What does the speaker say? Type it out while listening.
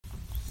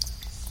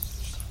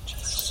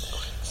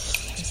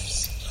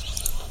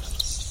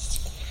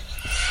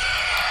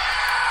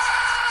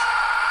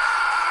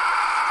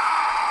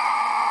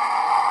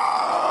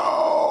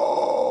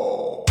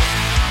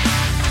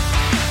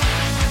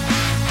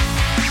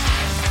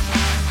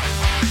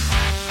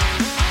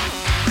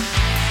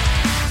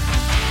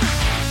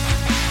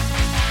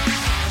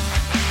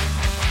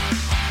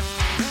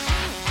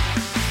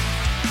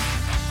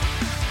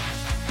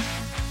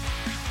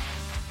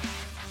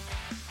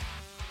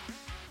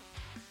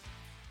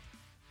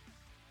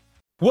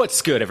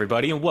What's good,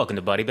 everybody, and welcome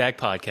to Buddy Bag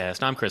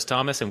Podcast. I'm Chris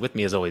Thomas, and with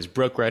me, as always,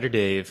 Broke Rider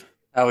Dave.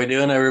 How we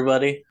doing,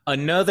 everybody?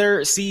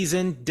 Another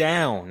season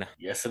down.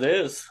 Yes, it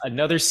is.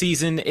 Another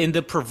season in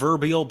the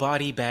proverbial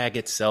body bag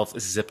itself,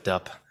 zipped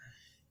up.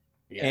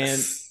 And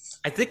Yes.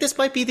 I think this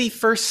might be the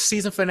first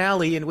season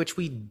finale in which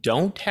we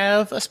don't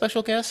have a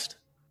special guest.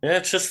 Yeah,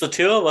 it's just the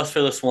two of us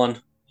for this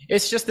one.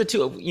 It's just the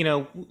two.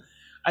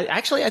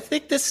 I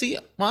think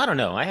well, I don't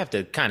know. I have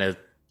to kind of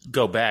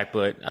go back,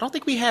 but I don't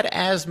think we had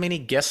as many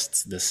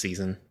guests this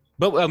season.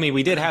 But I mean,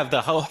 we did have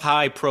the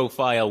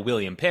high-profile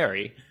William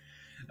Perry.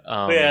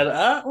 We had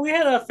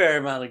a fair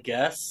amount of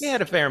guests. We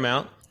had a fair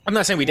amount. I'm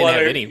not saying we didn't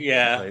have any.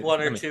 But,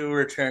 one or two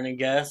returning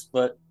guests,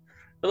 but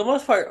for the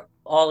most part,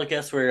 all the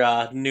guests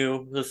were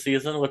new this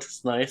season, which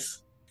was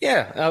nice.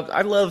 Yeah,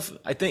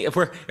 I think if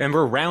we're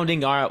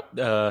rounding out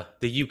the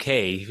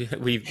UK,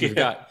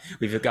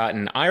 we've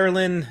gotten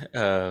Ireland,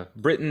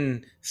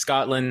 Britain,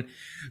 Scotland.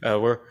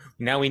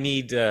 We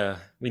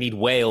need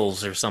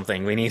Wales or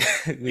something.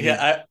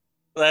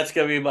 That's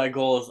gonna be my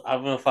goal. Is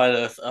I'm gonna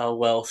find a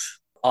Welsh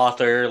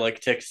author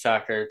like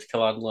TikToker to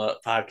come on the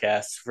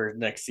podcast for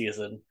next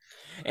season.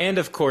 And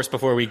of course,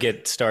 before we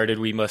get started,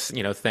 we must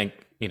thank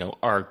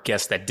our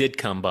guests that did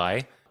come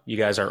by. You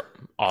guys are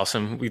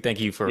awesome. We thank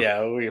you for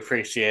we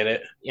appreciate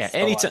it. Yeah,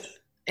 so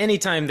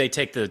anytime they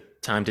take the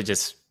time to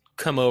just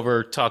come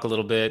over, talk a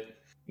little bit,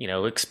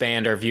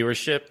 expand our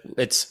viewership,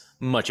 it's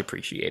much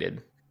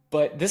appreciated.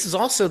 But this is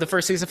also the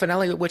first season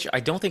finale, which I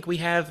don't think we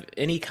have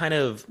any kind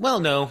of. Well,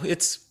 no,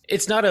 it's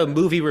not a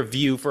movie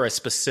review for a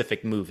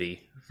specific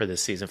movie for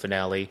this season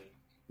finale.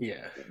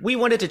 Yeah, we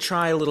wanted to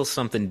try a little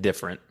something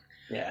different.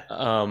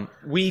 Yeah,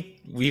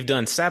 we've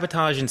done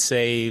sabotage and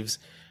saves,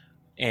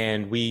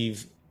 and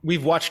we've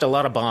watched a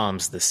lot of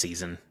bombs this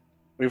season.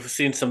 we've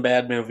seen some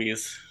bad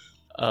movies.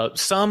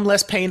 Some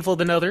less painful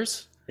than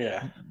others.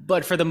 Yeah,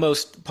 But for the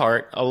most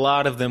part, a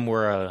lot of them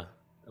were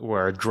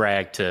a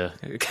drag to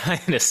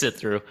kind of sit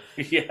through.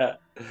 yeah.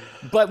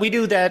 But we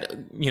do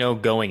that,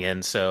 going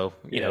in, so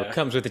it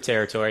comes with the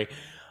territory.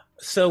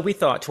 So we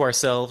thought to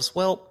ourselves,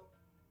 well,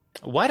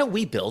 why don't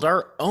we build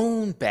our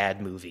own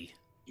bad movie?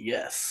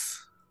 Yes.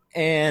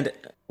 And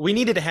we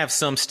needed to have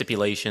some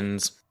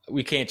stipulations.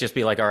 We can't just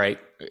be like, all right,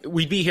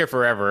 we'd be here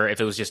forever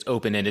if it was just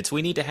open-ended. So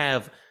we need to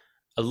have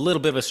a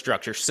little bit of a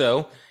structure.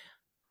 So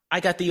I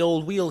got the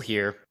old wheel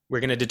here. We're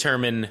going to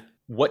determine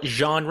what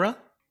genre.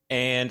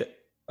 And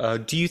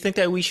do you think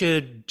that we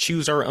should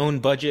choose our own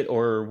budget,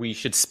 or we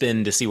should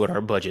spin to see what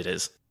our budget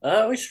is?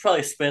 We should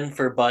probably spin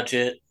for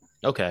budget.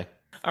 Okay.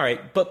 All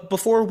right. But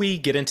before we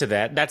get into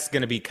that, that's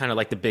going to be kind of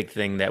like the big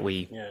thing that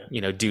we,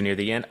 do near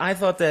the end. I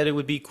thought that it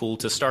would be cool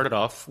to start it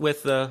off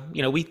with,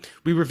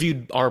 we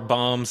reviewed our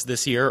bombs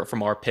this year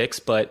from our picks,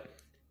 but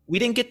we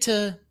didn't get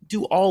to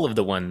do all of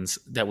the ones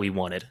that we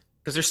wanted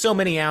because there's so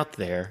many out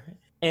there.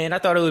 And I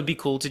thought it would be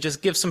cool to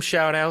just give some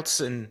shout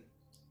outs and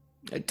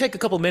take a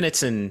couple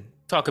minutes and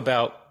talk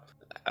about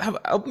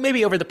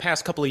maybe over the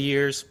past couple of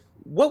years,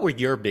 what were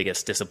your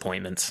biggest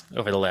disappointments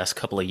over the last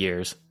couple of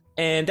years?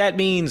 And that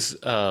means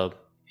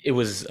it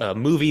was a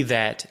movie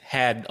that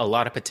had a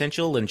lot of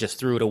potential and just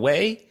threw it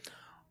away,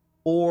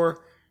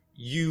 or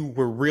you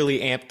were really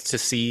amped to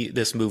see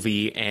this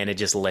movie and it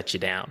just let you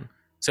down.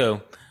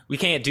 So we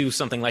can't do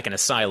something like an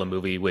Asylum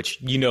movie, which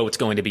it's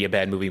going to be a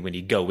bad movie when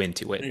you go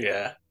into it.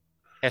 Yeah.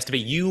 It has to be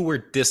you were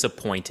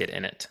disappointed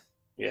in it.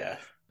 Yeah.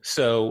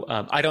 So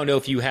I don't know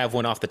if you have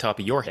one off the top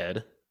of your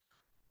head.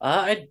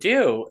 I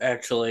do,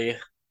 actually.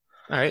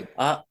 All right.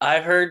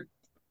 I've heard,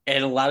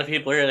 and a lot of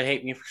people are going to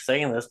hate me for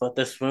saying this, but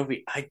this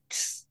movie, I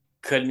just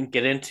couldn't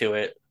get into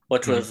it,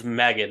 which was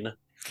Megan.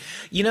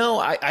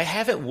 I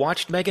haven't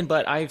watched Megan,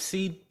 but I've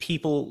seen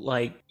people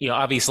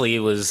obviously it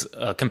was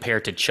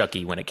compared to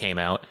Chucky when it came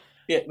out.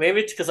 Yeah,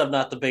 maybe it's because I'm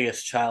not the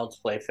biggest Child's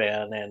Play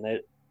fan, and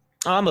it.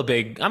 I'm a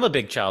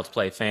big Child's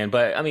Play fan,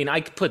 but I mean, I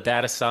could put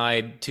that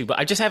aside too. But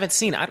I just haven't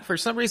seen it. For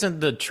some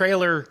reason, the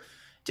trailer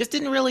just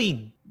didn't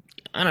really.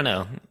 I don't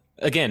know.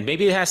 Again,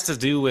 maybe it has to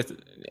do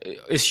with.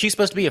 Is she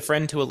supposed to be a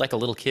friend to a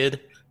little kid?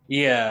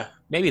 Yeah.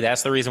 Maybe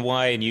that's the reason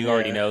why. And you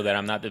already know that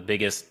I'm not the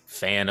biggest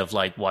fan of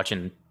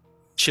watching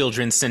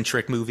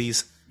children-centric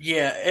movies.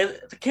 Yeah,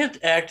 the kid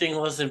acting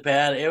wasn't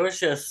bad. It was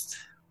just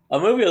a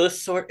movie of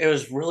this sort. It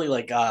was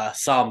really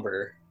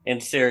somber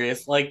and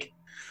serious, like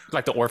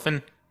The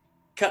Orphan.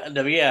 kind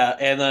of, yeah.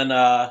 And then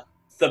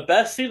the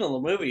best scene in the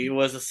movie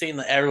was the scene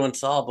that everyone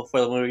saw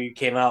before the movie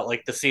came out,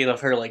 like the scene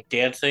of her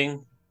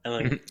dancing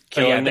and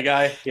killing the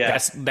guy. Yeah,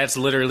 that's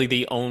literally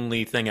the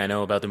only thing I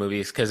know about the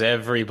movies because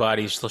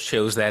everybody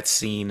shows that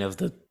scene of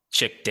the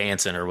chick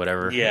dancing or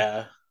whatever.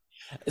 Yeah.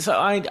 So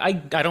I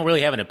don't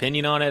really have an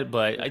opinion on it,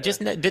 but I just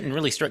didn't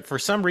really strike. For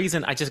some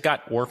reason, I just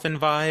got Orphan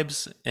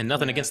vibes, and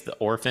nothing against the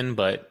Orphan,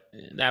 but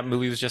that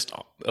movie was just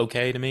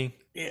okay to me.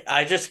 Yeah,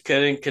 I just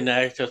couldn't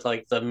connect with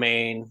the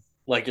main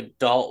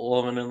adult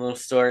woman in the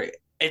story.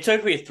 It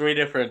took me 3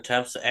 different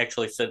attempts to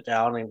actually sit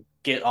down and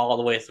get all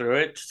the way through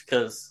it, just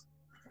because.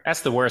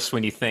 That's the worst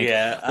when you think,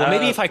 well,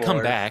 maybe if I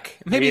come back,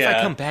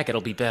 it'll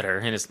be better.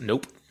 And it's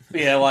nope.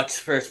 Yeah, watch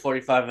the first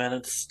 45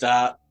 minutes,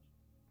 stop,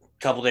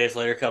 couple days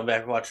later, come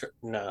back and watch it.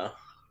 No.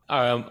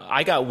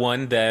 I got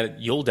one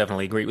that you'll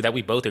definitely agree with, that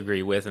we both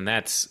agree with, and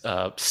that's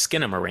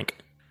Skinamarink.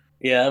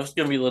 Yeah, that was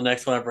gonna be the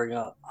next one I bring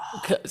up.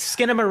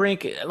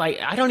 Skinamarink,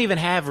 like, I don't even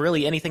have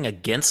really anything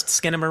against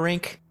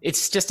Skinamarink.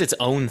 It's just its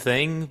own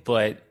thing,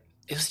 but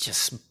it was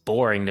just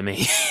boring to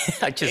me.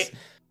 I just.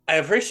 I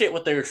appreciate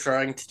what they were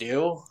trying to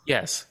do.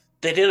 Yes.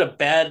 They did a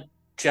bad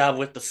job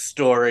with the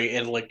story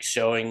and like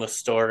showing the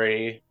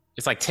story.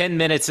 It's like 10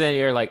 minutes in,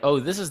 you're like, oh,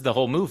 this is the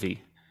whole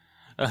movie.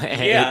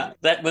 Yeah,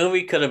 that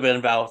movie could have been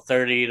about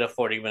 30 to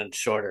 40 minutes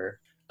shorter.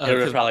 It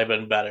would have probably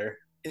been better.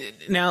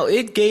 Now,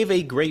 it gave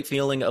a great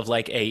feeling of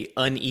like a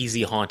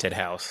uneasy haunted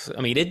house.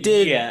 I mean, it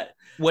did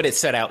what it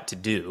set out to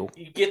do.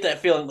 You get that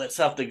feeling that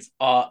something's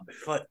off,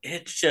 but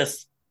it's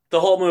just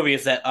the whole movie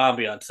is that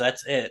ambiance.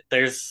 That's it.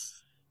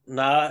 There's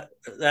not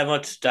that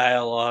much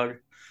dialogue.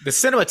 The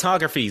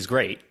cinematography is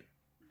great.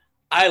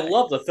 I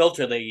love the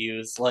filter they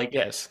use. Like,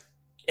 yes,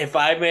 if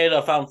I made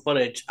a found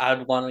footage,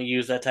 I'd want to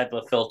use that type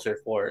of filter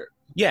for it.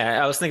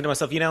 Yeah, I was thinking to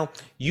myself,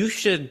 you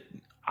should.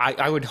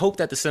 I would hope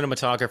that the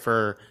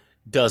cinematographer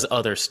does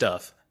other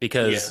stuff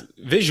because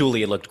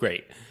visually it looked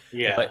great.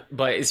 Yeah,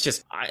 but it's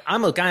just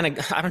I'm a kind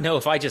of, I don't know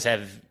if I just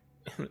have,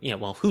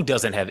 well, who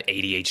doesn't have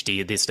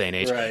ADHD at this day and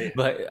age? Right.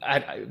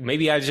 But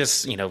maybe I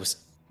just was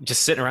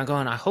just sitting around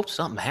going, I hope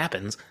something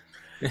happens.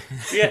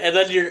 Yeah, and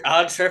then you're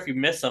unsure if you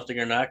missed something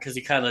or not because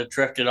you kind of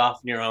drifted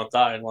off in your own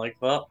thought and like,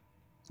 well,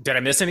 did I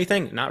miss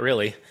anything? Not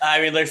really. I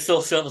mean, they're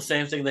still showing the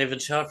same thing they've been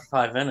showing for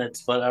 5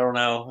 minutes, but I don't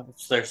know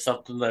if there's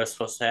something that's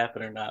supposed to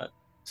happen or not.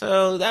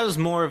 So that was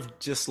more of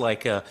just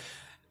like a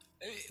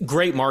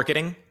great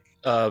marketing.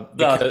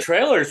 The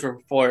trailers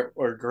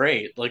were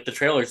great. Like, the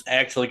trailers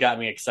actually got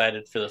me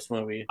excited for this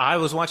movie. I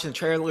was watching the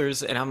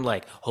trailers and I'm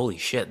like, holy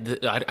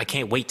shit, I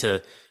can't wait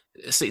to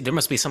see. There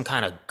must be some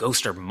kind of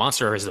ghost or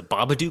monster, or is the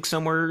Babadook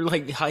somewhere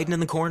like hiding in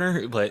the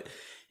corner? But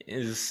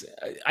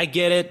I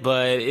get it,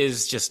 but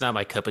it's just not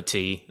my cup of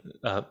tea.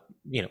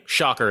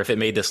 Shocker if it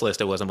made this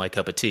list, it wasn't my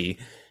cup of tea.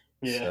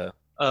 Yeah.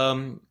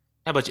 So,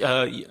 how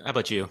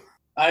about you?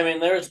 I mean,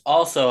 there's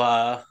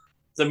also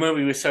the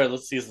movie we started the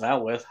season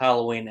out with,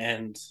 Halloween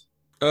Ends.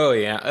 Oh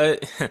yeah, I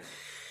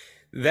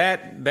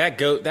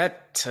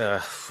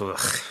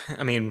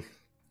mean,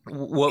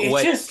 what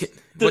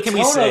can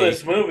we say?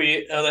 Of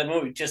that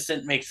movie just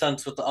didn't make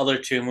sense with the other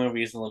two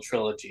movies in the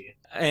trilogy.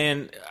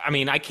 And I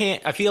mean, I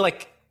feel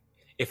like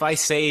if I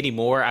say any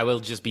more, I will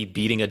just be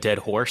beating a dead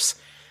horse.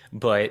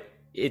 But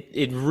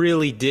it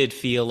really did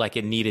feel like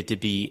it needed to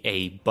be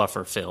a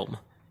buffer film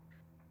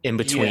in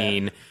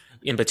between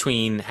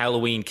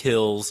Halloween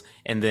Kills,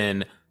 and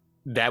then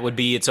that would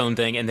be its own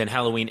thing, and then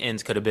Halloween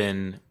Ends could have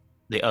been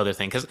the other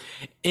thing. Because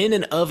in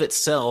and of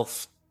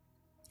itself,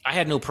 I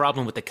had no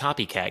problem with the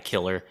copycat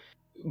killer,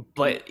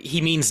 but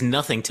he means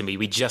nothing to me.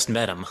 We just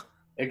met him.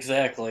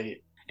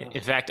 Exactly.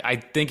 In fact, I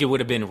think it would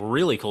have been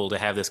really cool to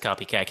have this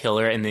copycat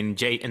killer, and then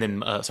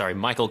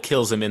Michael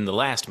kills him in the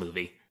last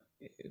movie.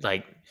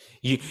 Like,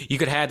 you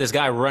could have this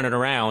guy running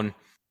around,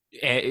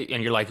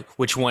 and you're like,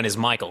 which one is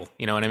Michael?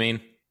 You know what I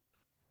mean?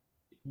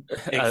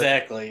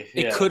 Exactly.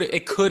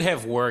 It could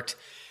have worked,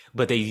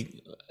 but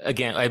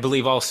I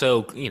believe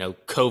also,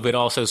 COVID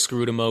also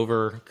screwed him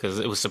over because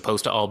it was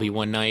supposed to all be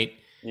one night.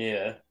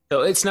 Yeah.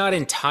 So it's not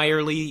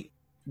entirely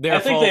their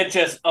fault. I think they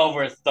just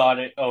overthought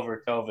it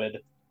over COVID.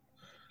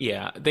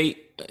 Yeah,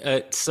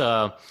 it's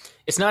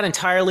not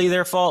entirely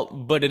their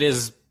fault, but it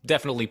is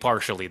definitely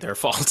partially their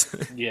fault.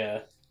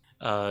 Yeah.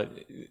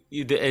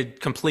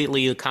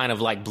 Completely kind of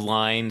like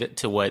blind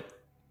to what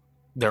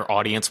their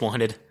audience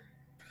wanted.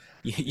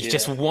 You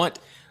just want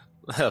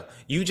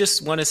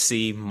to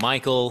see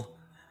Michael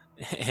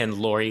and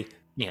Laurie,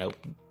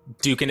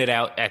 duking it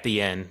out at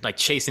the end, like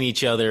chasing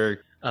each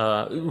other.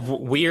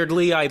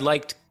 Weirdly, I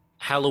liked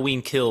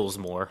Halloween Kills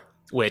more,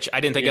 which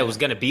I didn't think that was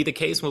going to be the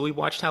case when we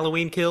watched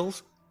Halloween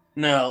Kills.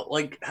 No,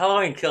 like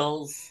Halloween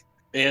Kills,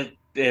 it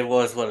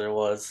was what it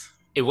was.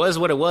 It was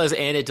what it was,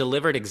 and it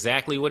delivered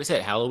exactly what it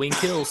said. Halloween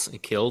Kills.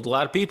 It killed a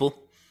lot of people.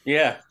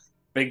 Yeah,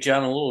 Big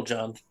John and Little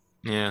John.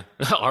 Yeah,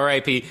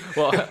 R.I.P.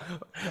 Well,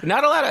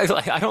 not a lot.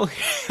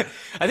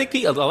 I think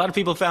a lot of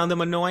people found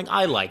them annoying.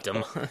 I liked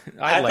them.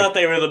 I thought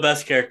they were the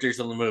best characters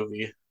in the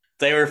movie.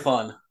 They were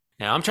fun.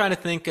 Now I'm trying to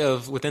think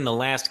of within the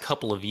last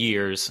couple of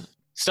years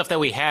stuff that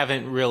we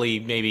haven't really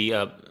maybe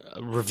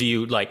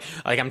reviewed. Like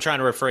I'm trying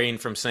to refrain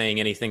from saying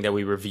anything that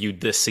we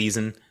reviewed this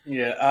season.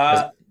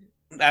 Yeah.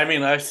 I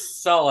mean, I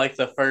saw like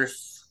the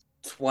first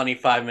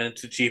 25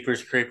 minutes of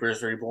Jeepers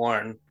Creepers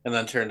Reborn and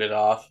then turned it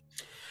off.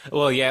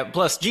 Well, yeah.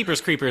 Plus,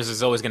 Jeepers Creepers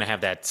is always going to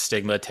have that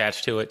stigma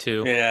attached to it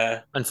too.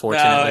 Yeah,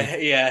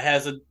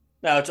 unfortunately.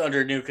 Now it's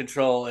under new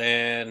control,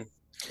 and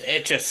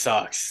it just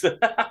sucks.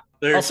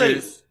 They're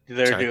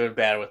doing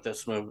bad with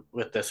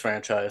this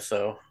franchise.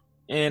 So,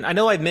 and I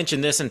know I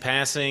mentioned this in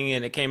passing,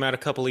 and it came out a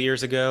couple of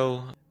years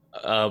ago,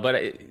 but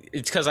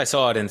it's because I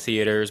saw it in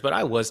theaters. But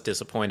I was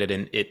disappointed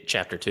in It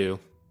Chapter 2.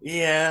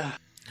 Yeah,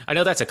 I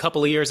know that's a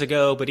couple of years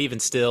ago, but even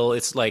still,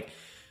 it's like.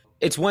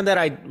 It's one that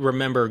I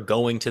remember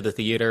going to the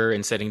theater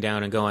and sitting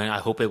down and going, I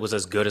hope it was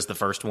as good as the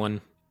first one.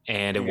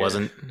 and it Yeah.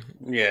 wasn't.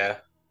 Yeah.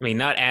 I mean,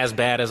 not as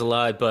bad as a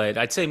lot, but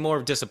I'd say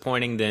more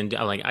disappointing than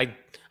like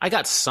I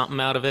got something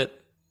out of it,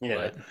 Yeah.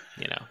 but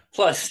you know.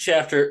 Plus,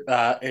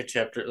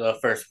 the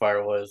first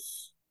part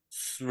was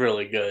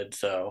really good.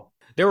 So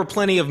There were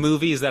plenty of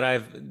movies that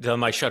I've done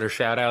my Shutter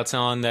shout outs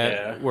on that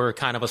yeah, were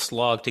kind of a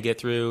slog to get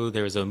through.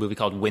 There was a movie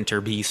called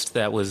Winter Beast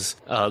that was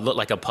looked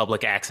like a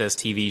public access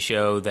TV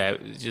show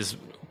that was just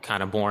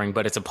kind of boring,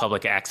 but it's a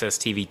public access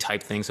TV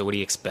type thing. So what do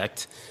you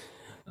expect?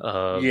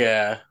 Uh,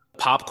 yeah,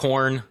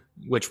 Popcorn,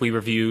 which we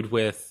reviewed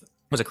with,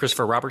 was it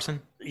Christopher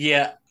Robertson?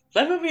 yeah.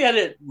 That movie had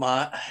it.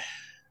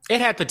 It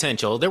had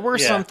potential. There were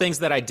Yeah, some things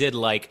that I did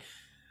like,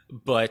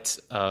 but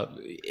like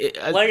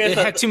I it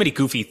said, had too many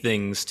goofy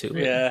things to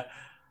it. yeah.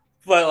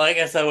 But like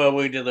I said when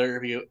we did the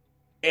review,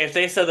 if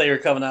they said they were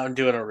coming out and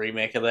doing a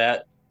remake of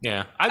that,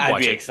 Yeah, I'd I'd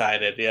watch be it.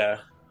 excited. Yeah,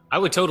 I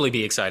would totally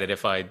be excited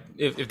if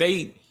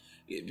they,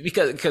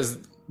 because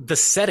the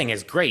setting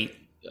is great.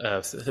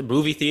 The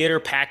movie theater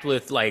packed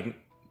with like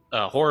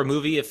horror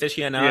movie yeah,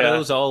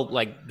 aficionados, all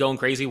like going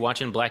crazy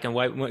watching black and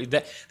white.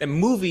 That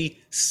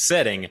movie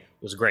setting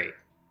was great,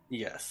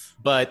 yes,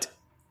 but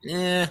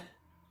eh.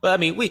 But I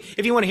mean, we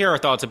if you want to hear our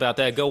thoughts about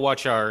that, go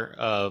watch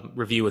our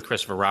review with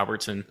Christopher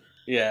Robertson.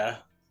 yeah.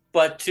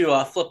 But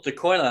to flip the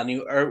coin on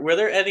you, were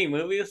there any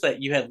movies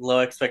that you had low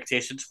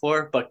expectations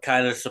for, but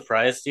kind of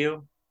surprised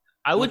you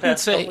I in the wouldn't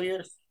past couple say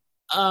years?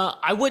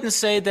 I wouldn't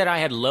say that I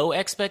had low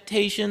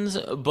expectations,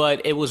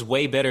 but it was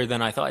way better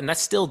than I thought, and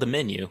that's still the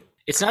menu.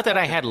 It's not that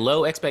I Okay, had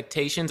low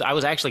expectations. I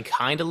was actually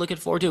kind of looking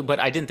forward to it, but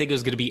I didn't think it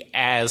was going to be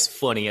as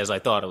funny as I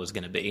thought it was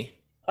going to be.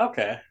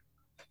 okay,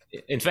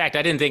 In fact,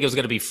 I didn't think it was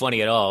going to be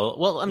funny at all.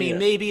 Well, I mean, yeah,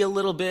 maybe a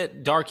little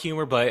bit dark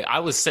humor, but I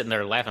was sitting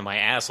there laughing my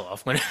ass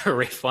off whenever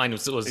Ray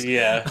Fiennes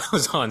yeah.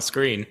 was on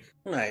screen.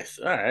 Nice.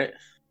 All right.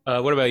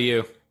 What about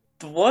you?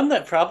 The one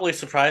that probably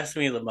surprised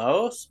me the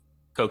most.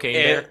 Cocaine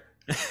It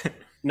Bear?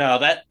 No,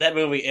 that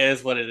movie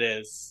is what it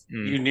is.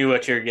 Mm, You knew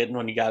what you were getting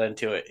when you got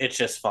into it. It's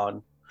just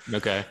fun.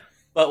 okay.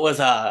 But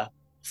was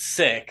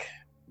Sick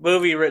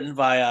movie written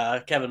by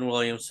Kevin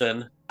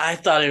Williamson. I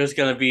thought it was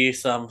gonna be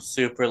some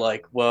super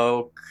like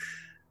woke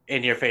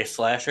in your face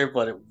slasher,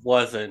 but it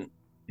wasn't.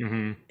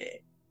 Hmm.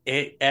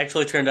 It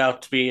actually turned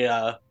out to be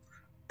a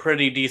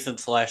pretty decent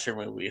slasher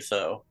movie.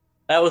 So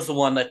that was the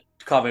one that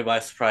caught me by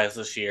surprise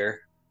this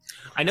year.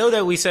 I know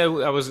that we said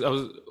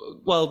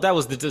well, that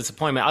was the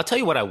disappointment. I'll tell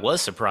you what I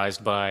was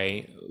surprised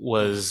by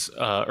was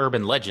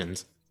Urban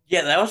Legends.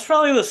 Yeah, that was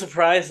probably the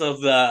surprise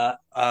of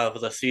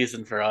the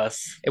season for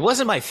us. It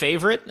wasn't my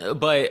favorite,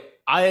 but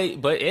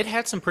it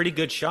had some pretty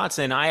good shots,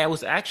 and I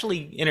was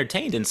actually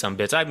entertained in some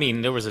bits. I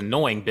mean, there was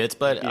annoying bits,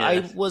 but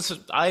Yeah,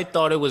 I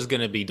thought it was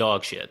going to be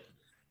dog shit.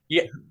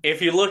 yeah.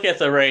 If you look at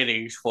the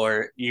ratings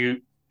for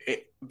it,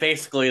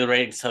 basically the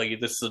ratings tell you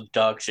this is a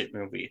dog shit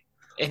movie.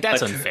 And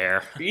that's But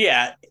unfair.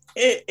 yeah,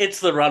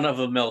 it's the run of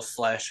a mill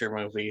slasher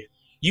movie.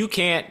 You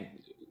can't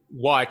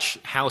watch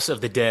House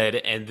of the Dead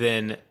and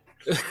then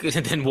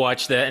and then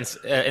watch that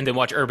and then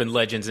watch Urban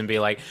Legends and be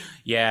like,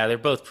 yeah, they're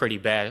both pretty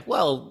bad.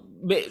 Well,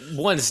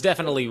 one's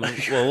definitely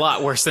a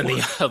lot worse than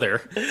the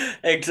other.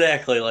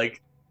 Exactly.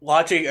 Like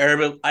watching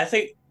Urban, I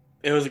think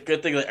it was a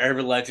good thing that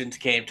Urban Legends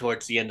came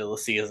towards the end of the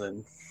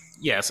season.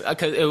 Yes,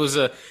 because it was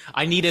a.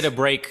 I needed a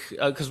break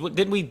because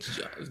didn't we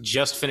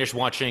just finish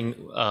watching?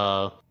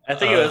 I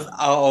think it was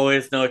I'll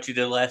Always Know What You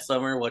Did Last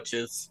Summer, which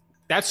is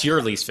That's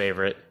your least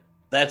favorite,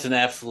 that's an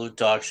absolute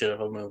dog shit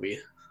of a movie.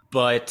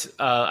 but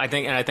I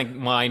think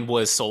mine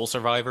was Soul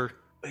Survivor.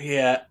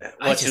 Yeah,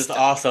 I which is just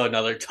also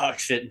another dog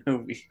shit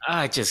movie.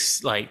 I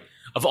just like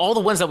of all the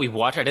ones that we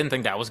watched, I didn't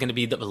think that was going to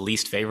be the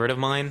least favorite of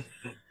mine.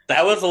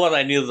 That was the one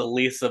I knew the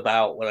least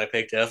about when I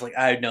picked it. I was like,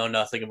 I know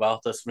nothing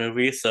about this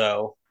movie,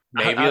 so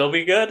maybe I, it'll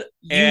be good.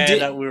 you And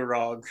did we were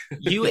wrong.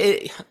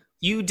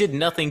 you did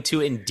nothing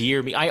to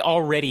endear me. I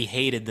already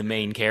hated the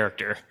main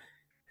character.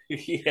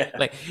 Yeah.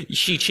 Like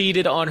she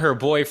cheated on her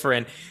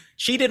boyfriend.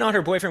 Cheated on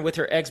her boyfriend with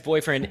her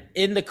ex-boyfriend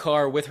in the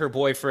car with her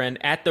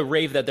boyfriend at the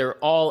rave that they're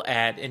all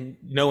at, and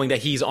knowing that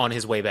he's on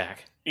his way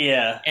back.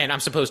 Yeah. And I'm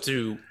supposed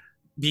to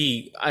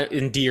be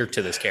endeared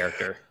to this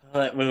character.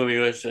 That movie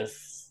was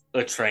just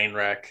a train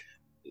wreck.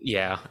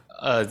 Yeah.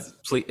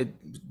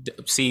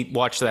 Please,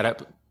 watch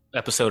that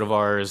episode of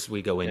ours.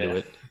 We go into Yeah.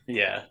 it.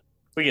 Yeah.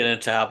 We get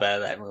into how bad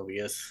that movie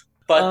is.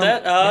 But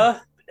Yeah.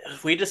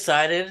 we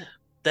decided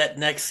that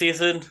next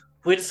season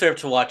we deserve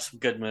to watch some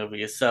good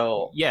movies.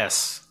 So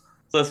Yes.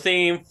 the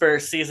theme for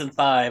season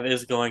 5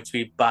 is going to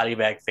be body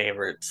bag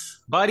favorites.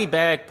 Body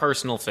bag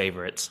personal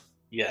favorites.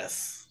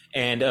 Yes.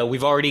 And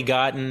we've already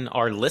gotten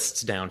our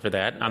lists down for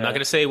that. I'm not Yeah. going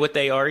to say what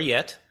they are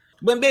yet.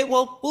 But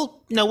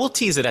we'll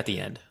tease it at the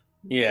end.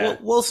 Yeah.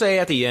 We'll say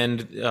at the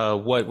end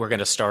what we're going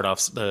to start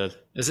off.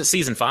 Is it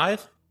season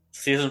 5?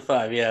 Season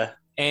 5, yeah.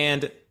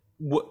 And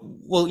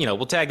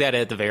we'll tag that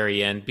at the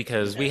very end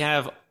because we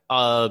have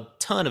a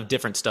ton of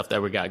different stuff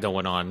that we got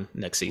going on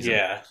next season.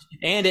 Yeah.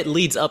 And it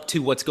leads up to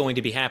what's going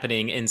to be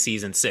happening in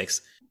season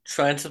 6.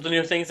 Trying some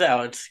new things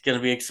out. It's going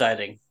to be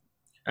exciting.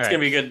 All It's right.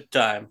 going to be a good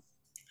time.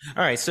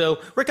 All right, so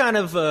we're kind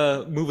of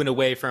moving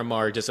away from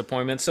our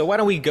disappointments. So why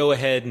don't we go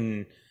ahead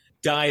and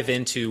dive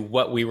into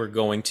what we were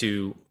going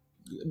to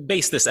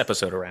base this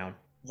episode around.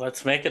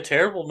 Let's make a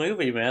terrible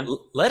movie, man.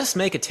 Let us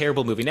make a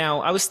terrible movie.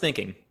 Now, I was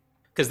thinking,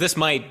 because this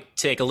might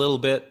take a little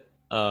bit,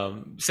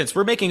 since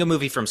we're making a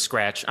movie from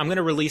scratch, I'm going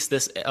to release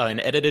this an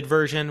edited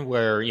version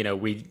where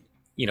we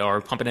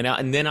are pumping it out,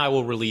 and then I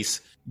will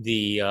release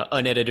the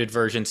unedited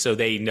version so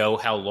they know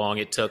how long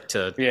it took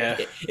to. Yeah.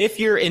 If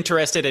you're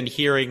interested in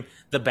hearing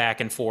the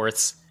back and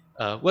forths,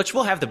 which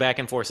we'll have the back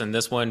and forths in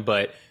this one,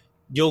 but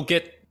you'll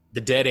get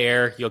the dead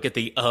air, you'll get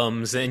the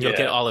ums, and you'll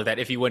get all of that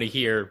if you want to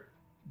hear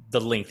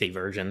the lengthy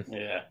version.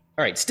 Yeah.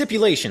 All right,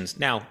 stipulations.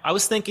 Now, I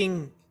was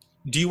thinking,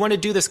 do you want to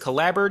do this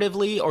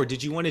collaboratively, or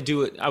did you want to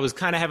do it? I was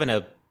kind of having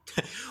a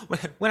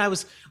when I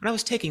was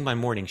taking my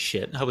morning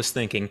shit, I was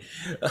thinking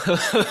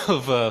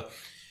of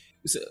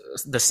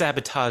the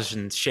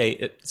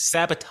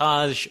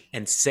sabotage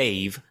and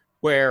save,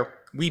 where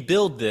we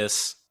build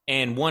this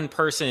and one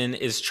person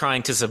is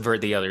trying to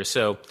subvert the other.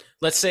 So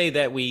let's say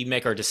that we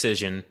make our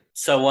decision.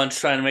 So one's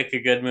trying to make a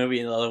good movie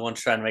and the other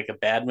one's trying to make a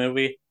bad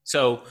movie.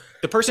 So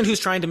the person who's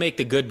trying to make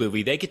the good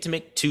movie, they get to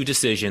make 2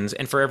 decisions,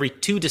 and for every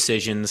 2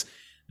 decisions,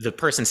 the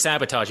person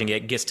sabotaging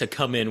it gets to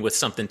come in with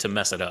something to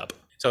mess it up.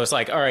 So it's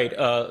like, all right,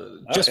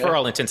 just for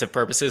all intensive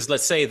purposes,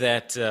 let's say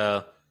that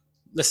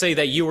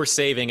you were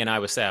saving and I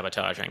was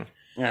sabotaging.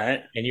 All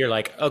right. And you're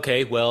like,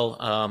 okay, well,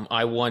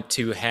 I want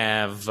to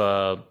have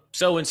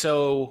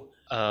so-and-so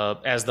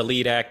as the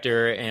lead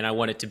actor, and I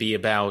want it to be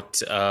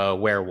about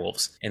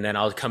werewolves. And then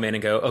I'll come in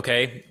and go,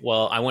 okay,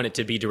 well, I want it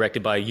to be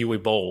directed by Yui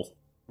Bowl.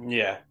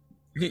 Yeah.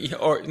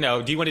 Or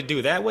no, do you want to do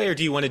it that way, or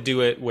do you want to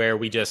do it where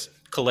we just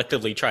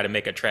collectively try to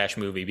make a trash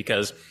movie?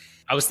 Because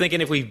I was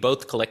thinking if we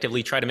both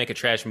collectively try to make a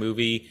trash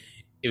movie,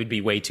 it would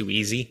be way too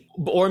easy.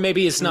 Or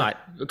maybe it's not,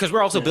 because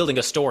we're also building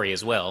a story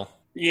as well.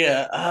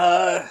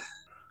 Yeah.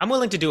 I'm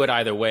willing to do it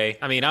either way.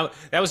 I mean,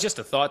 that was just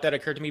a thought that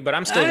occurred to me, but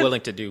I'm still willing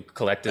to do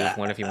collective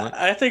one if you want.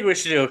 I think we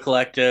should do a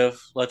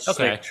collective. Let's just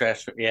make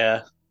trash.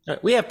 Yeah.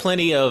 We have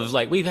plenty of,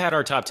 we've had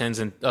our top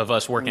 10s of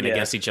us working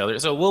against each other,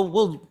 so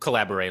we'll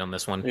collaborate on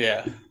this one.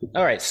 Yeah.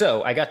 All right,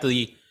 so I got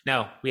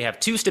now we have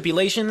 2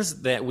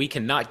 stipulations that we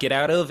cannot get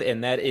out of,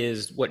 and that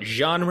is what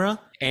genre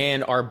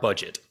and our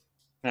budget.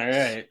 All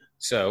right.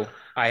 So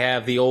I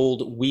have the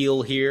old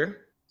wheel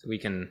here, so we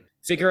can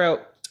figure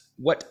out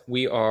what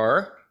we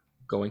are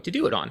going to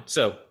do it on.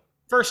 So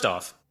first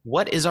off,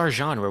 what is our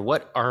genre?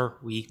 What are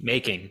we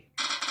making?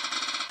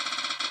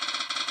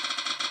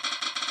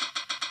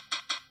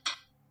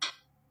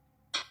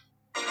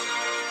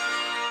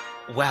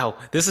 Wow,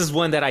 this is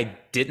one that I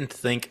didn't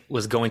think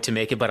was going to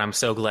make it, but I'm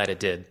so glad it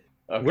did.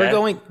 Okay.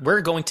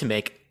 We're going to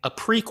make a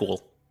prequel.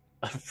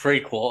 A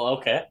prequel,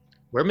 okay.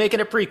 We're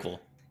making a prequel.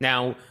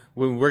 Now,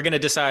 we're going to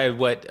decide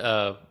what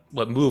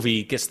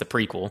movie gets the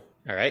prequel.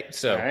 All right?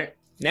 So,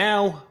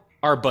 now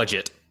our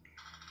budget.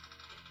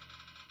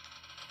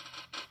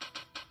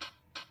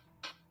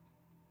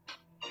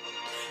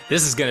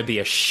 This is going to be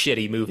a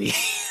shitty movie.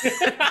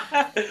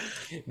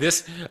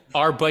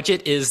 Our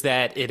budget is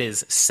that it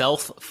is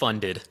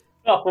self-funded.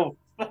 Oh,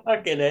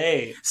 fucking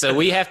A. So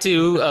we have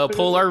to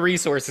pull our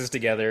resources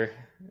together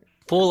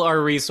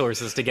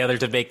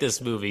to make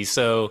this movie.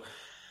 So,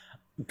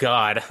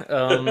 God.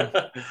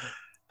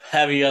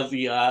 Heavy of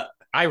the...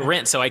 I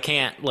rent, so I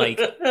can't,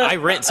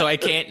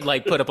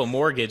 put up a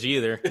mortgage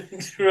either.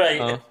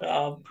 Right.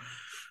 A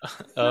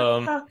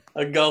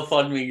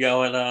GoFundMe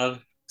going on.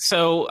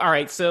 So, all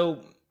right, so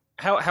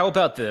how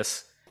about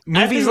this?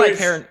 Movies like...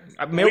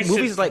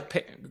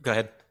 Go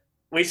ahead.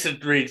 We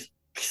should read...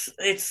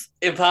 It's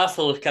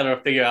impossible to kind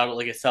of figure out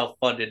like a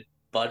self-funded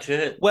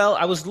budget. Well,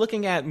 I was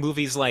looking at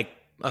movies like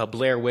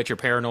Blair Witch or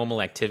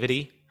Paranormal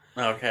Activity.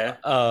 Okay.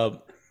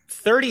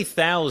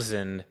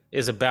 30,000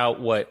 is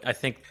about what I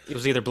think it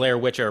was either Blair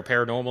Witch or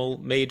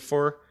Paranormal made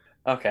for.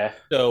 Okay.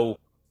 So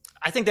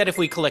I think that if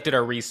we collected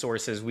our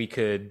resources, we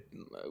could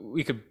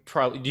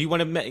probably. Do you want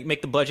to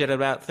make the budget at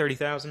about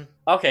 30,000?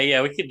 Okay,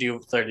 yeah, we could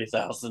do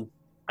 30,000.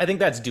 I think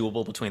that's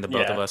doable between the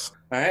both of us.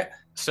 All right.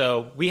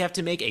 So we have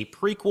to make a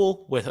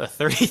prequel with a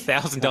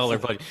 $30,000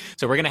 budget.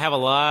 So we're going to have a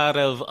lot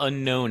of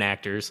unknown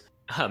actors.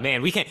 Oh,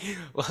 man, we can't...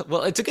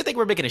 Well, it's a good thing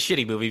we're making a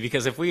shitty movie,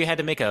 because if we had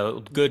to make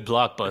a good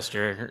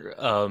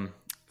blockbuster...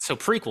 So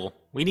prequel,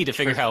 we need to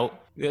figure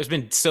out... There's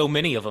been so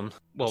many of them.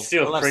 Well,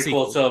 still a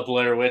prequel to a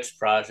Blair Witch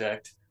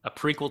project. A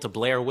prequel to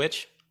Blair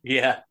Witch?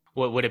 Yeah.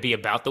 What would it be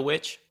about the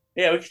witch?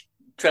 Yeah, we could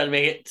try to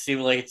make it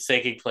seem like it's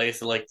taking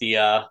place in like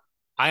the...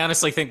 I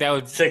honestly think that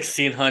would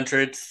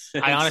 1600s.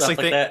 I honestly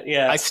think that.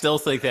 Yeah. I still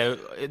think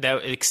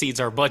that exceeds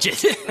our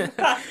budget.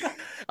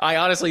 I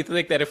honestly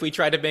think that if we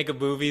tried to make a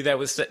movie that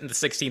was set in the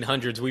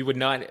 1600s, we would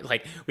not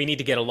we need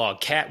to get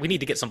we need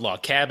to get some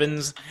log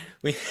cabins.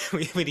 We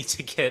need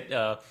to get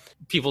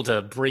people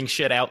to bring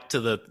shit out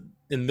in the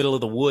middle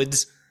of the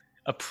woods.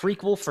 A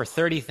prequel for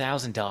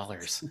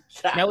 $30,000.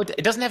 Now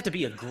it doesn't have to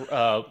be a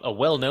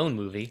well-known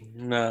movie.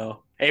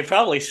 No, it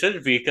probably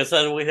should be, because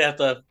then we'd have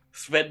to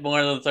spend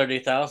more than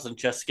 $30,000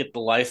 just to get the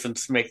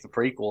license to make the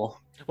prequel.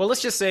 Well,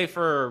 let's just say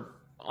for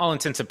all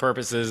intents and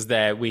purposes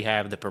that we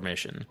have the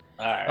permission.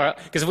 All right.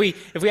 Because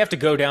if we have to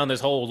go down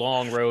this whole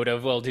long road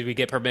of, well, did we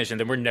get permission,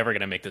 then we're never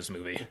going to make this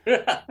movie.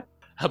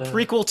 A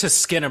prequel to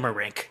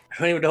Skinamarink. I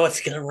don't even know what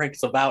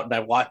Skinamarink about, and I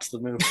watched the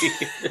movie.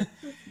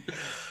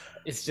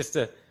 It's just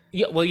a...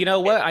 Yeah, well, you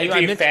know what? I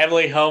meant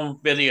family home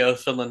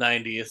videos from the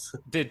 90s.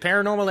 Did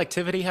Paranormal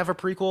Activity have a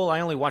prequel? I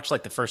only watched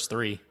like the first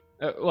 3.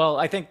 Well,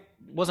 I think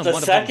wasn't the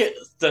one second, of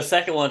them. The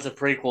second one's a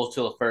prequel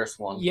to the first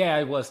one. Yeah,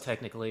 it was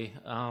technically.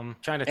 Trying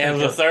to think.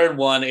 And the third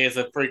one is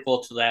a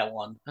prequel to that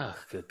one. Oh,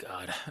 good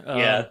God.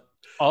 Yeah.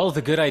 All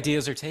the good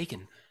ideas are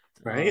taken.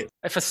 Right?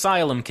 If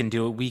Asylum can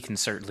do it, we can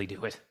certainly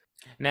do it.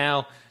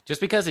 Now,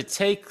 just because it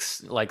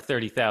takes like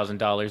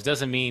 $30,000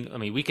 doesn't mean, I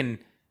mean, we can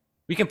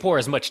pour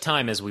as much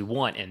time as we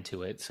want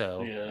into it.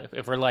 So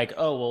if we're like,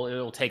 oh, well,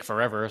 it'll take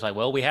forever, it's like,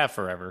 well, we have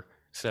forever.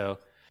 So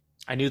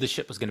I knew the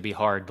ship was going to be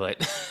hard, but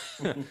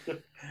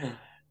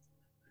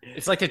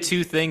it's like the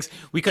two things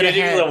we could have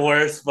had. The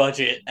worst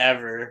budget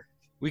ever.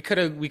 We could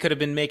have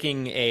been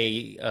making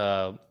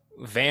a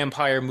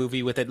vampire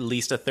movie with at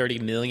least a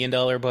 $30 million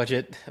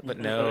budget, but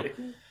no.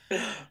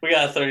 We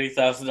got a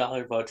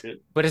 $30,000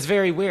 budget. But it's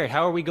very weird.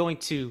 How are we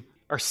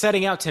are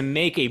setting out to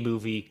make a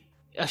movie?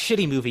 A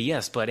shitty movie,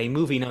 yes, but a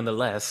movie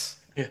nonetheless.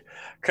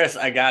 Chris,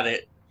 I got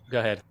it. Go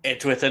ahead.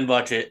 It's within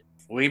budget.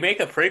 We make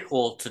a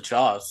prequel to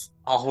Jaws.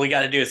 All we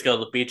got to do is go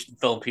to the beach and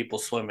film people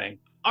swimming.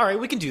 All right,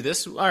 we can do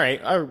this. All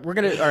right, all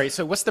right.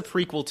 So, what's the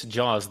prequel to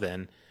Jaws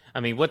then?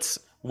 I mean,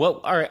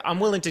 All right, I'm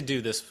willing to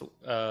do this.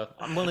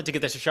 I'm willing to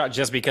get this a shot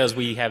just because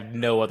we have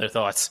no other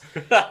thoughts.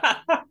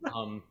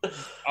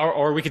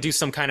 Or we could do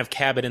some kind of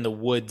cabin in the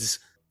woods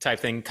type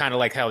thing, kind of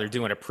like how they're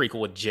doing a prequel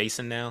with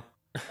Jason now.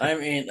 I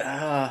mean,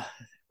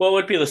 what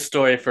would be the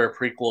story for a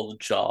prequel to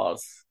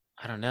Jaws?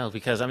 I don't know,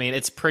 because I mean,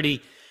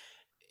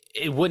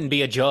 it wouldn't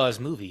be a Jaws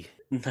movie.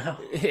 No,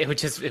 it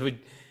would.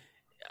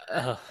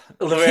 The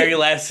very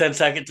last 10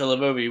 seconds of the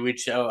movie, we'd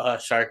show a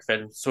shark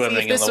fin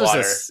swimming in the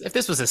water. If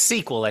this was a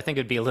sequel, I think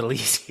it'd be a little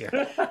easier.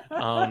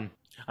 Now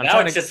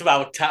it's just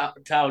about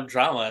town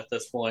drama at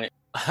this point.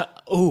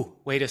 Ooh,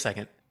 wait a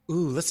second.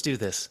 Ooh, let's do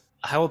this.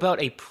 How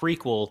about a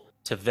prequel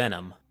to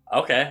Venom?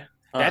 Okay.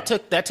 That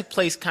took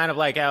place kind of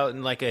like out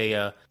in like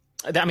a...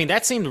 I mean,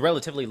 that seemed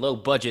relatively low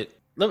budget.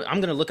 I'm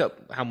going to look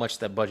up how much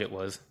that budget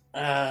was.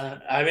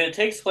 I mean, it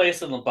takes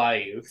place in the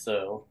bayou,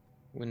 so...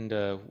 When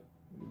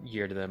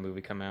year did that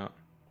movie come out?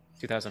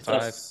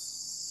 2005?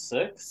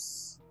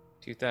 6?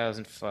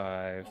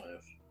 2005.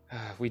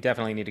 We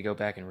definitely need to go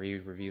back and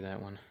review that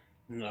one.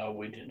 No,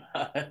 we do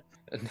not.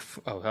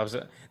 Oh, how's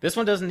it? This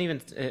one doesn't even...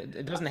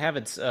 It doesn't have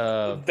its...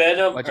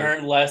 Venom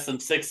earned less than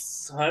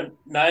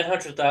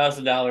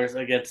 $900,000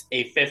 against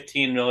a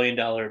 $15 million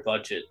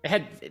budget.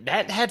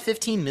 That had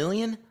 $15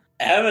 million?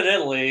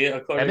 Evidently,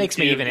 according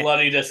to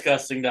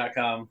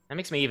BloodyDisgusting.com. That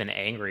makes me even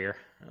angrier.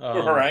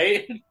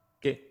 Right?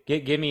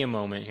 Give me a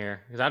moment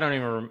here, because I don't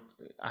even...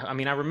 I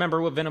mean, I remember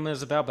what Venom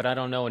is about, but I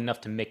don't know enough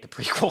to make the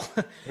prequel.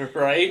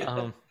 Right?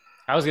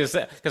 I was going to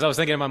say, because I was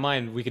thinking in my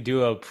mind, we could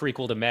do a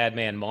prequel to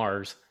Madman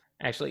Mars.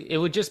 Actually, it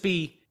would just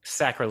be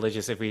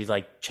sacrilegious if we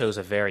chose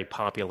a very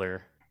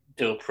popular...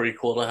 Do a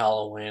prequel to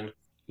Halloween.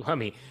 I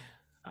mean,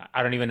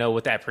 I don't even know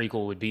what that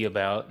prequel would be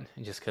about,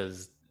 just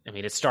because, I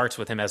mean, it starts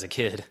with him as a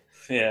kid.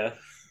 Yeah.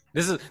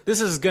 This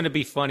is going to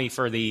be funny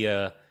for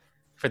the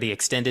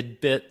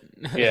extended bit.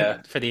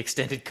 Yeah. For the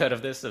extended cut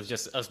of this, of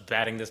just us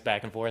batting this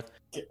back and forth.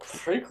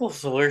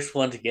 Prequel's the worst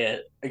one to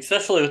get,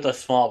 especially with a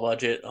small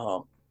budget.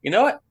 You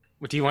know what?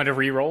 Do you want to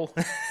re-roll?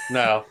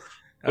 No.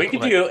 We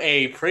could do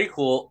a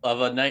prequel of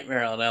A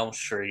Nightmare on Elm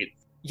Street.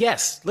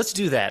 Yes, let's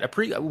do that.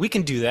 We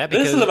can do that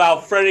because this is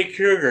about Freddy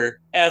Krueger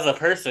as a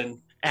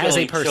person.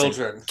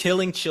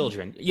 Killing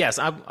children. Yes,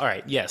 all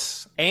right,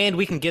 yes. And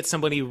we can get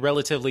somebody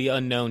relatively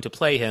unknown to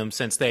play him,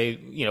 since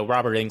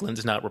Robert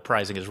Englund's not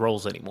reprising his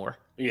roles anymore.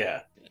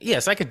 Yeah.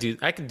 Yes, I could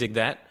dig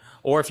that.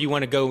 Or if you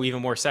want to go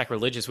even more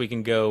sacrilegious, we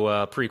can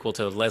go prequel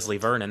to Leslie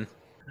Vernon.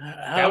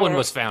 That one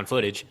was found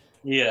footage.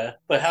 Yeah,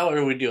 but how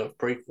do we do a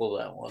prequel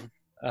to that one?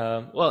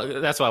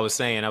 Well, that's what I was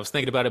saying. I was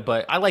thinking about it,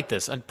 but I like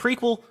this. A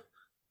prequel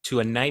to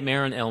A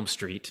Nightmare on Elm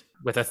Street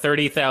with a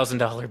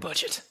 $30,000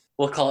 budget.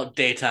 We'll call it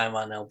Daytime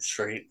on Elm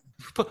Street.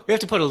 We have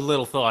to put a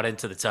little thought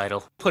into the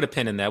title. Put a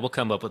pin in that. We'll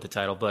come up with the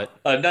title, but...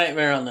 A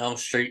Nightmare on Elm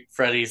Street,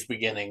 Freddy's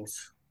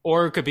Beginnings.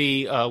 Or it could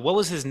be, what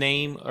was his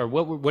name? Or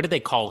what did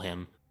they call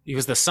him? He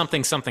was the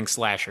something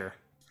slasher.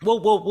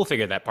 We'll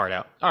figure that part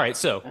out. All right,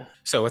 so a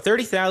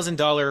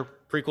 $30,000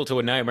 prequel to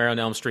A Nightmare on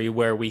Elm Street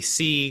where we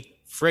see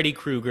Freddy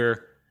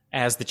Krueger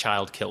as the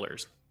child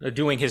killers. They're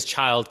doing his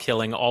child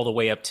killing all the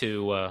way up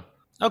to...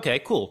 okay,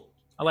 cool.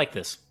 I like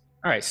this.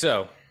 All right,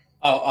 so...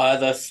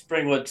 the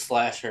Springwood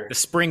Slasher. The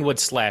Springwood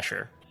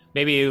Slasher.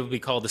 Maybe it would be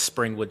called the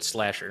Springwood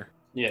Slasher.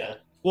 Yeah.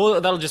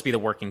 Well, that'll just be the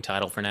working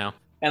title for now.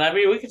 And I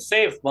mean, we could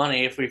save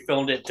money if we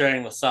filmed it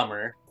during the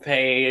summer.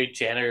 Pay a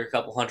janitor a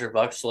couple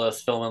 $100 to let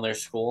us film in their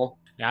school.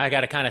 Now, I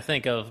got to kind of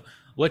think of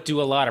what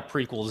do a lot of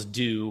prequels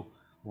do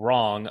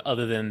wrong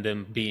other than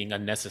them being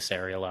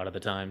unnecessary a lot of the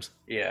times.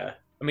 Yeah.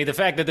 I mean, the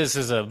fact that this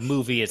is a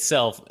movie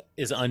itself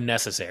is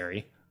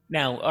unnecessary.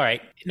 Now, all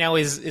right. Now,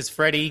 is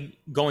Freddy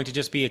going to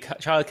just be a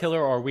child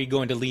killer, or are we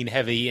going to lean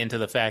heavy into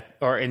the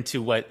fact, or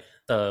into what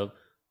the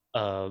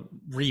uh,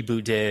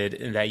 reboot did,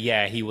 and that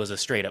yeah, he was a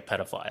straight up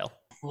pedophile?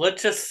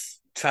 Let's just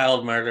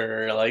child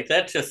murderer. Like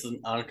that's just an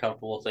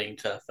uncomfortable thing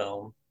to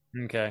film.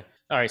 Okay.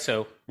 All right.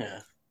 So Yeah.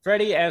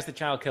 Freddy as the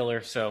child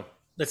killer. So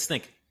let's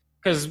think,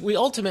 because we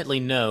ultimately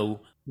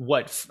know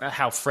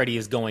how Freddy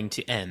is going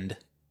to end.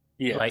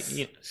 Right.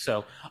 Yes.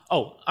 So,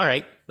 oh, all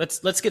right.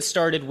 Let's get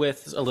started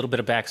with a little bit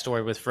of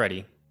backstory with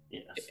Freddy.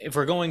 Yes. If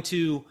we're going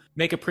to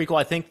make a prequel,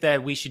 I think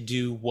that we should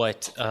do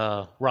what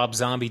Rob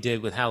Zombie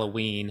did with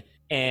Halloween.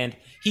 And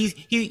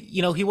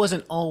he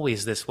wasn't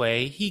always this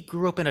way. He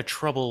grew up in a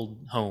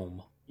troubled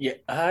home. Yeah.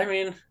 I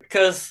mean,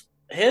 because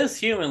his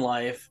human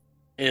life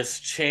is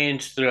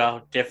changed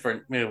throughout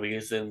different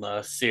movies in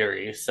the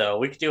series, so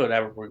we can do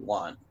whatever we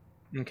want.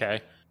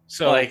 Okay.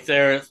 So like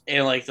there's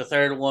in like the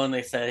third one,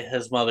 they say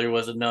his mother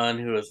was a nun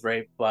who was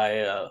raped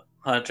by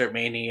hunter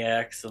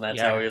maniacs, and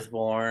that's how he was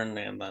born.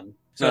 And then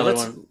so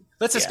another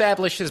let's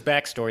establish his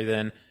backstory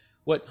then.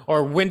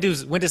 When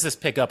does this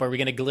pick up? Are we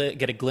going to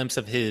get a glimpse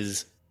of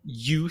his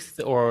youth,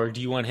 or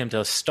do you want him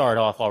to start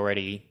off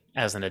already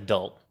as an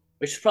adult?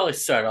 We should probably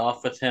start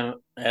off with him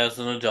as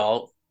an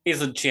adult.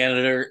 He's a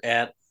janitor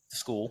at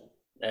school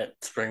at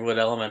Springwood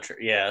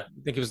Elementary. Yeah,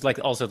 I think it was like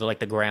also the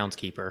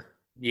groundskeeper.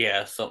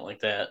 Yeah, something like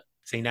that.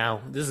 See,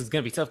 now this is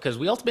going to be tough because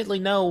we ultimately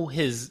know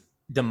his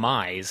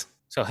demise.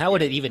 So how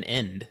would it even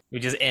end? We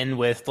just end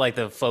with like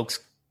the folks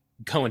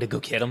going to go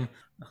get him.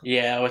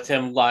 Yeah, with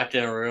him locked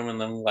in a room and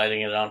then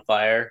lighting it on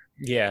fire.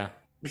 Yeah,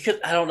 because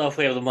I don't know if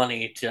we have the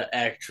money to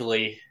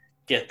actually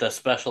get the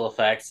special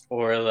effects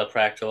or the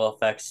practical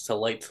effects to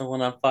light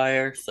someone on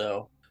fire.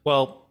 So,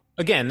 well,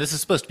 again, this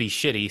is supposed to be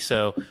shitty,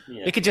 so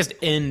it could just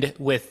end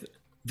with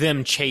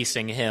them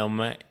chasing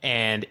him,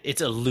 and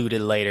it's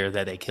alluded later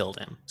that they killed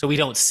him, so we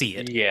don't see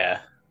it. Yeah.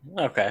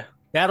 Okay.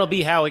 That'll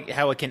be how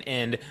it can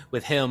end,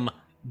 with him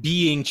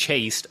being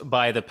chased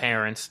by the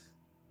parents,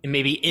 and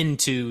maybe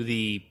into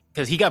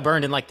because he got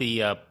burned in like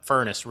the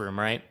furnace room,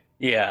 right?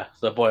 Yeah,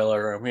 the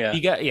boiler room.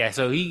 Yeah.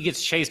 So he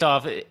gets chased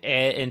off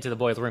into the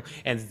boiler room,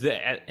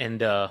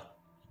 and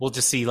we'll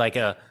just see like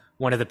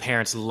one of the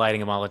parents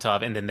lighting a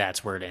Molotov, and then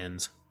that's where it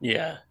ends.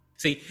 Yeah.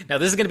 See, now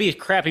this is going to be a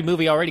crappy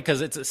movie already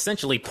because it's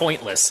essentially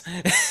pointless.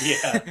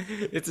 Yeah.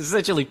 It's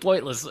essentially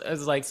pointless.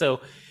 It's like, so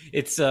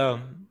it's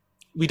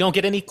we don't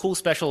get any cool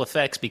special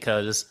effects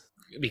because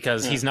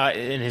he's not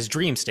in his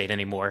dream state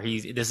anymore.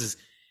 This is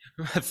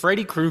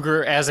Freddy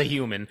Krueger as a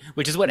human,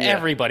 which is what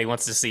everybody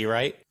wants to see,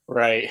 right?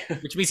 Right.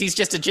 Which means he's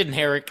just a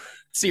generic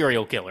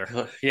serial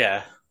killer.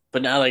 Yeah.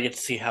 But now they get to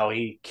see how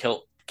he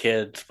killed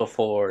kids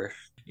before.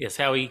 Yes,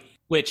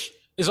 which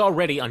is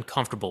already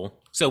uncomfortable.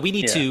 So we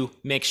need to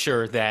make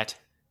sure that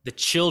the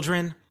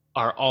children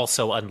are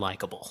also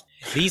unlikable.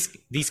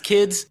 These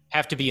kids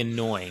have to be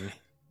annoying.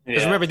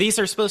 Because remember, these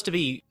are supposed to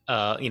be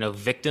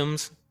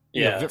victims.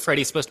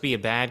 Freddy's supposed to be a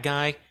bad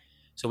guy.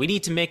 So we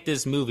need to make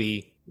this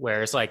movie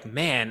where it's like,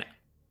 man,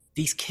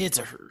 these kids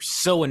are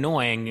so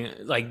annoying,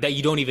 like that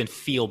you don't even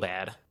feel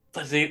bad.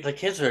 But the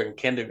kids are in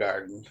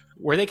kindergarten.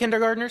 Were they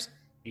kindergartners?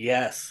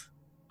 Yes.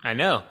 I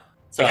know.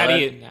 So how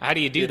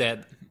do you do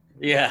that?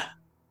 Yeah.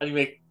 How do you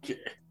make a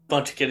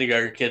bunch of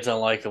kindergarten kids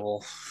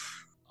unlikable?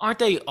 Aren't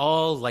they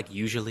all like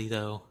usually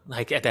though?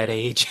 Like at that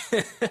age?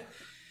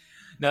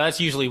 No, that's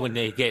usually when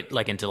they get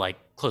like into like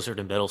closer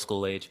to middle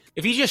school age.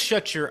 If you just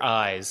shut your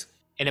eyes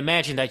and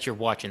imagine that you're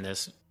watching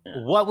this,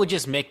 what would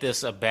just make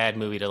this a bad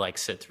movie to like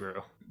sit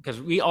through? Because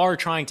we are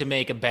trying to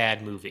make a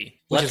bad movie.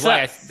 Which is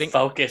why I think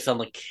focus on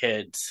the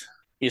kids.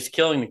 He's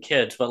killing the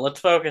kids, but let's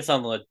focus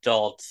on the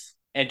adults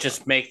and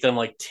just make them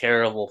like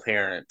terrible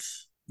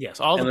parents. Yes,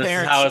 all the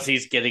parents. How is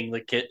he's getting the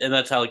kid, and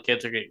that's how the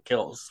kids are getting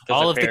killed.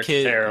 All of the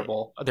kids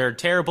terrible. They're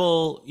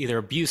terrible, either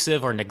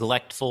abusive or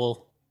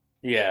neglectful.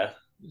 Yeah,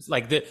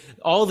 like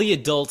all the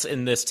adults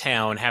in this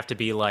town have to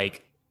be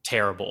like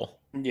terrible.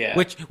 Yeah,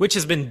 which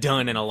has been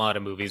done in a lot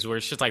of movies where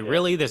it's just like,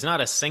 really, there's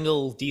not a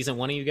single decent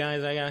one of you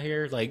guys I got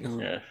here, like,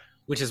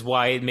 which is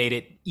why it made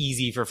it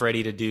easy for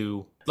Freddy to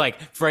do.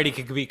 Like Freddy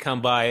could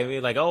come by and be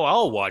like, "Oh,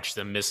 I'll watch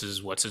them,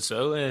 Mrs. What's it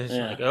so?" And it's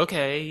like,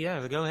 okay,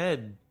 yeah, go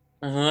ahead.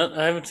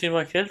 I haven't seen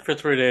my kid for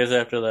 3 days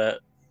after that.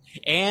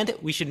 And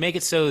we should make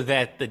it so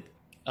that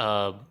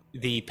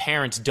the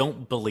parents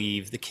don't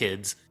believe the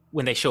kids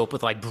when they show up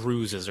with like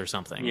bruises or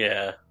something.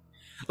 Yeah,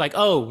 like,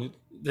 oh,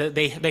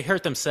 they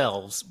hurt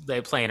themselves.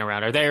 They're playing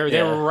around, or they were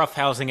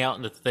roughhousing out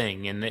in the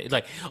thing, and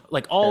like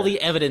all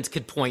the evidence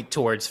could point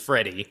towards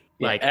Freddy.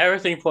 Like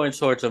everything points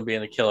towards him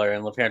being a killer,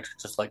 and the parents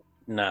are just like,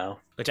 no.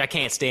 Which I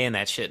can't stand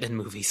that shit in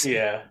movies.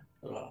 Yeah,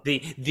 they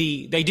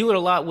do it a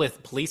lot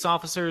with police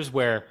officers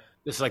where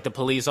it's like the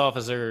police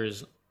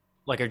officers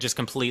like are just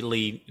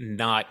completely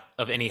not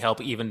of any help,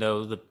 even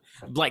though the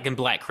Black and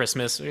Black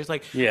Christmas. It's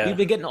like, we've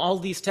been getting all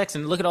these texts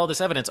and look at all this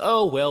evidence.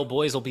 Oh, well,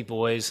 boys will be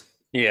boys.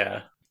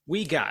 Yeah.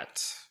 We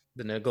got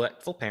the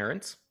neglectful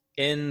parents.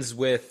 Ends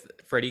with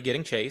Freddy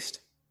getting chased.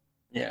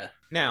 Yeah.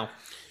 Now,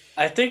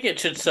 I think it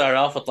should start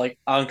off with like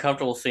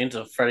uncomfortable scenes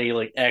of Freddy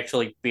like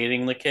actually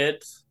beating the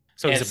kids.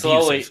 So he's And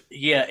slowly, abusive.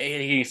 yeah,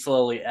 he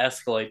slowly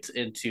escalates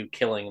into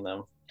killing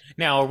them.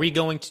 Now, are we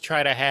going to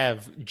try to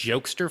have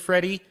jokester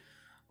Freddy,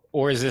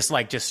 or is this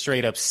like just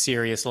straight up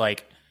serious,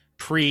 like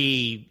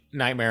pre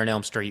Nightmare on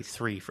Elm Street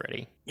 3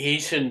 Freddy? He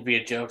shouldn't be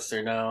a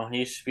jokester, no.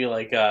 He should be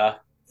like a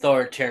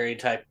authoritarian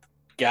type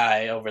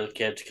guy over the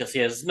kids because he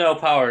has no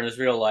power in his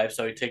real life,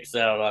 so he takes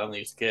it out on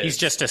these He's kids.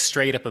 just a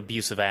straight up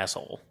abusive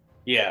asshole.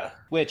 Yeah.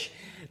 Which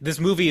this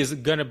movie is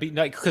gonna be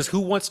like, because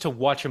who wants to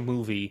watch a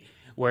movie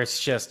where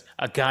it's just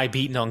a guy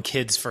beating on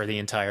kids for the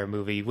entire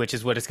movie, which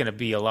is what it's gonna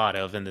be a lot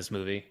of in this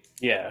movie.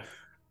 Yeah.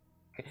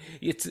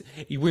 It's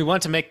we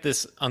want to make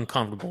this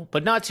uncomfortable,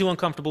 but not too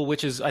uncomfortable,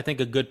 which is I think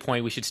a good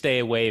point. We should stay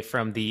away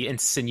from the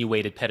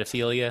insinuated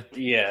pedophilia.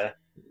 Yeah.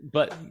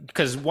 But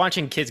because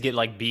watching kids get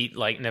like beat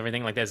like and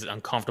everything like that is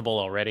uncomfortable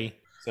already.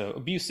 So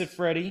abusive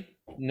Freddy,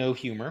 no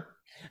humor.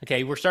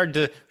 Okay, we're starting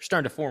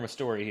to form a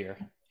story here.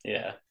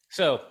 Yeah.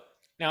 So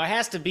now it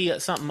has to be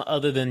something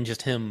other than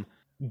just him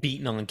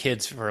beating on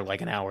kids for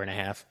like an hour and a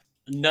half.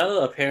 None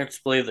of the parents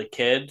believe the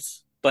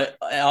kids, but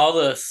all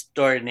the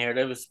story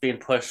narrative is being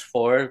pushed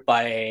forward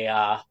by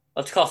a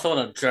let's call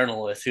someone a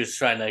journalist who's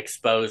trying to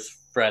expose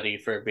Freddy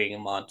for being a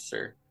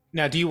monster.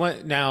 Now do you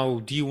want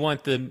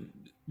the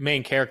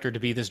main character to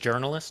be this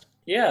journalist?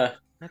 Yeah,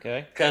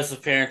 Okay. because the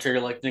parents are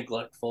like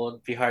neglectful,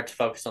 it'd be hard to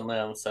focus on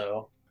them.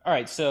 So All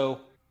right, so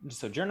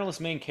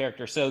journalist main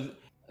character. So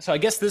I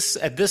guess this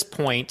at this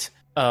point,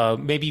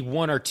 maybe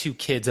one or two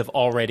kids have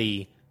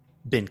already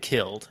been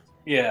killed.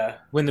 yeah,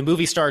 When the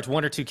movie starts,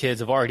 one or two kids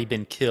have already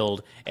been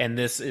killed, and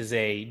this is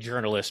a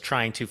journalist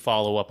trying to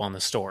follow up on the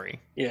story.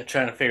 yeah,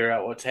 trying to figure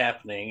out what's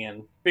happening,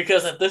 and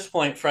because at this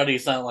point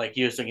Freddy's not like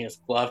using his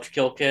glove to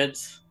kill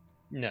kids.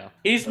 No.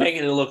 He's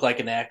making it look like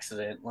an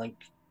accident, like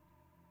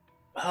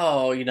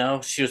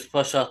oh, she was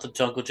pushed off the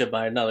jungle gym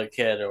by another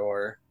kid,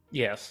 or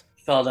Yes.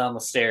 fell down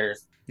the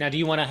stairs. Now, do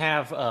you want to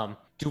have?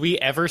 Do we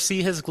ever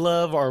see his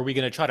glove, or are we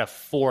going to try to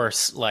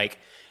force like,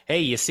 hey,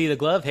 you see the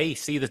glove? Hey,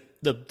 see the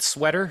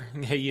sweater?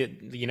 Hey,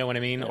 you know what I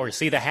mean? Or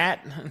see the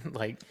hat?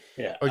 Like,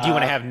 Yeah. or do you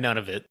want to have none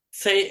of it?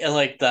 Say in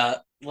like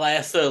the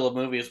last of the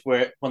movies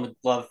where when the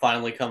glove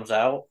finally comes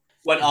out,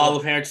 when all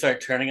the parents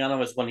start turning on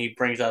him is when he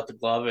brings out the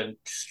glove and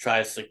just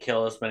tries to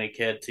kill as many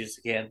kids as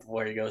he can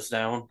before he goes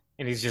down.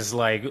 And he's just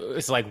like,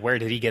 it's like, where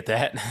did he get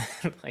that?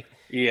 Like,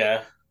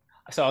 Yeah.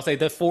 so I'll say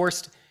the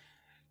forced,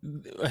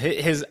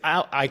 his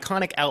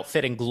iconic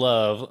outfit and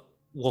glove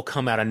will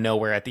come out of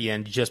nowhere at the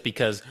end just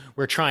because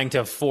we're trying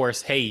to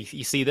force, hey,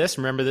 you see this?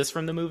 Remember this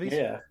from the movies?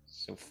 Yeah.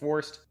 So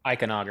forced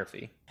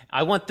iconography.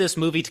 I want this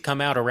movie to come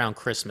out around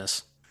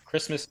Christmas.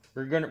 Christmas.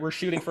 We're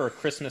shooting for a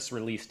Christmas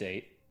release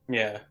date.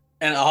 Yeah.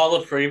 And all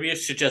the previews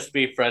should just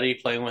be Freddy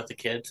playing with the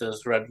kids in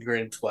his red and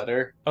green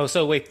sweater. Oh,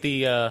 so wait,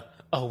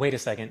 wait a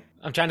second.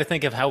 I'm trying to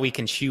think of how we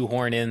can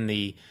shoehorn in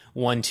the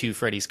 1-2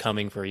 Freddy's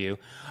coming for you.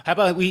 How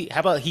about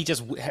he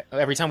just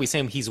every time we say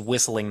him he's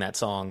whistling that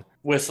song.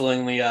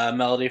 Whistling the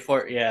melody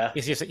for it, yeah.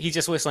 He's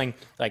just whistling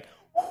like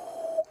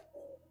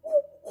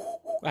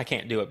I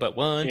can't do it, but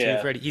 1-2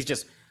 Yeah. Freddy. He's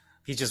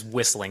just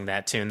whistling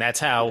that tune. That's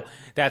how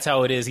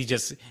it is. He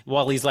just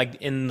while he's like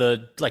in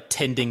the like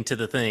tending to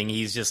the thing,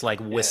 he's just like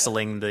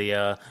whistling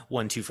the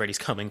 1-2 Freddy's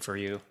coming for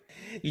you.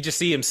 You just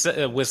see him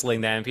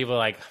whistling that, and people are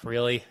like,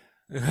 really?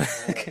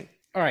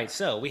 All right,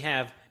 so we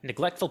have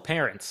neglectful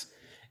parents.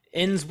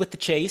 Ends with the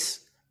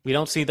chase. We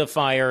don't see the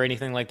fire or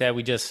anything like that.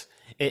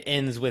 It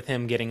ends with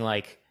him getting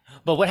like.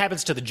 But what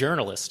happens to the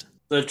journalist?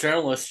 The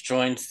journalist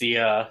joins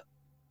The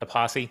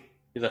posse.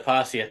 the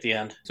posse at the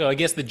end. So I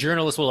guess the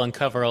journalist will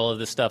uncover all of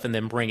this stuff and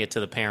then bring it to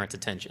the parents'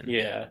 attention.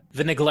 Yeah.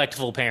 The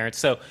neglectful parents.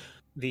 So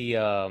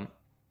the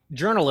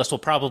journalist will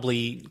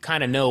probably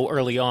kind of know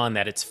early on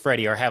that it's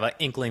Freddy or have an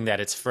inkling that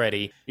it's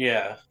Freddy.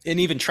 Yeah. And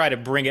even try to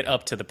bring it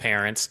up to the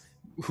parents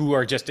who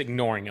are just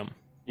ignoring him.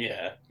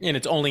 Yeah. And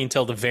it's only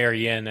until the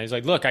very end. He's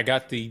like, look, I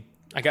got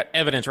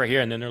evidence right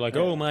here. And then they're like,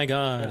 oh my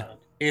God. Yeah.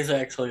 He's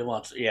actually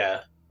wants,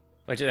 yeah.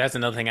 Which that's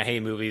another thing I hate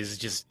in movies, is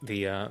just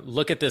the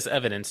look at this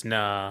evidence.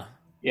 Nah.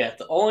 Yeah,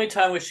 the only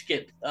time we should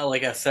get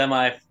like a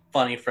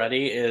semi-funny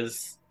Freddy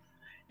is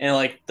in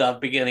like the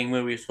beginning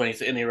movies when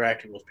he's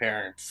interacting with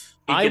parents.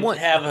 He can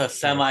have a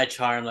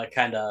semi-charm that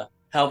kind of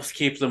helps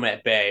keep them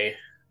at bay.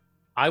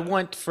 I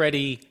want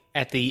Freddy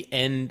at the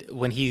end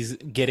when he's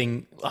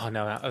getting. Oh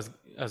no, I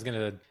was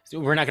gonna.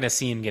 We're not gonna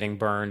see him getting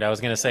burned. I was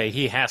gonna say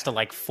he has to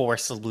like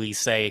forcibly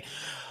say,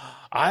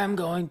 "I'm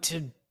going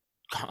to."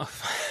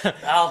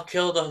 I'll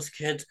kill those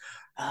kids.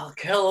 I'll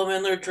kill them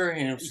in their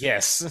dreams.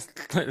 Yes.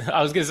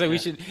 I was going to say we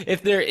should,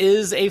 if there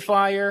is a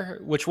fire,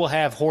 which will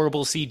have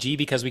horrible CG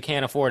because we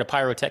can't afford a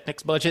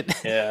pyrotechnics budget.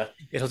 Yeah.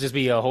 It'll just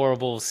be a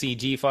horrible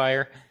CG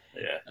fire.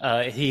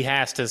 Yeah. He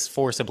has to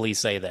forcibly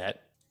say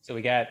that. So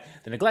we got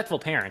the neglectful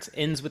parents,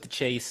 ends with the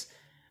chase.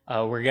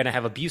 We're going to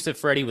have abusive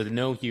Freddy with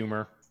no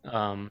humor.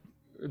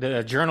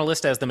 The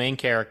journalist as the main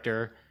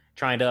character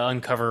trying to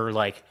uncover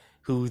like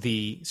who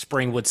the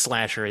Springwood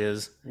slasher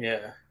is.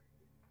 Yeah.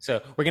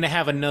 So we're going to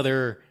have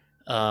another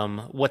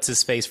what's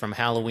his face from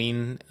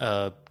Halloween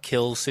or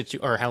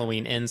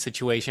Halloween End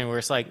situation where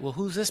it's like, well,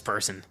 who's this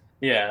person?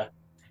 Yeah.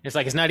 It's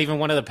like it's not even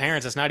one of the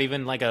parents. It's not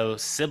even like a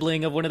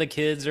sibling of one of the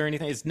kids or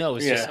anything. It's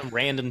just Yeah, some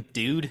random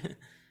dude.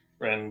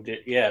 and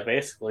yeah,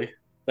 basically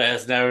that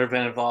has never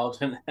been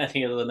involved in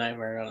any of the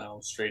Nightmare on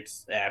Elm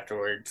Streets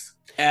afterwards.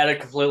 Add a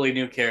completely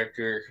new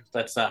character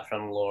that's not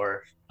from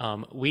lore.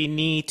 We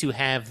need to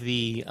have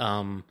the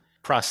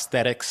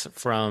prosthetics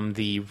from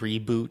the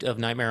reboot of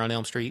Nightmare on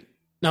Elm Street.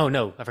 No,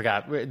 no, I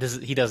forgot.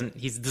 He doesn't.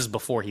 This is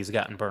before he's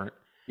gotten burnt.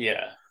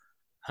 Yeah,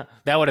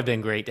 That would have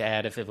been great to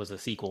add if it was a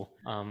sequel.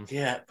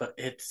 yeah, but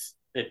it's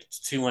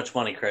too much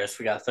money, Chris.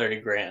 We got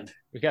 30 grand.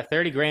 We got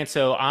 30 grand,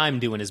 so I'm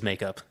doing his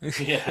makeup.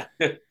 Yeah,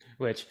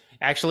 Which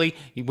actually,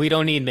 we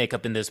don't need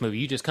makeup in this movie.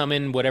 You just come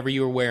in whatever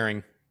you were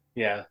wearing.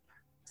 yeah.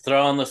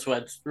 Throw on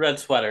the red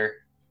sweater.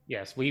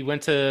 Yes, we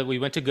went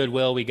to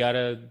Goodwill. We got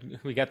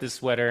this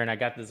sweater, and I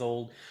got this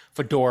old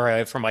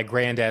fedora from my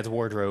granddad's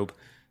wardrobe.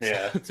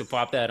 Yeah, To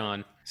pop that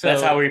on. So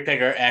that's how we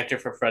pick our actor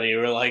for Freddy.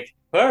 We're like,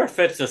 whoever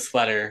fits the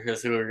sweater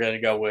is who we're going to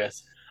go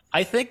with.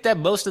 I think that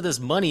most of this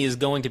money is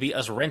going to be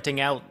us renting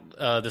out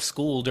the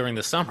school during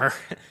the summer.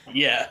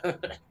 Yeah,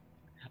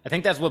 I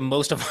think that's what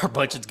most of our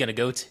budget's going to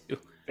go to.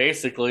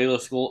 basically the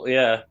school.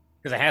 Yeah,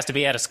 Because it has to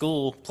be at a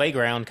school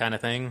playground kind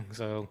of thing.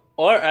 So,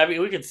 or I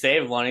mean, we could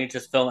save money,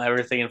 just film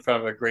everything in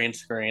front of a green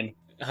screen.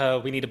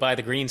 we need to buy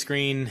the green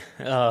screen.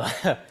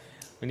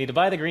 We need to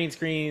buy the green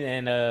screen,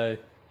 and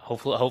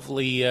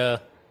hopefully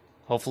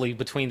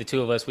between the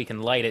two of us we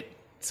can light it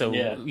so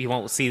Yeah, you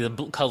won't see the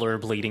color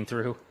bleeding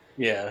through.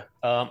 yeah,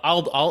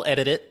 I'll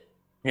edit it.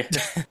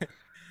 yeah.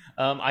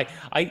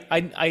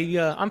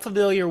 I'm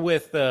familiar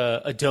with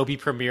Adobe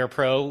Premiere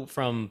Pro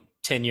from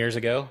 10 years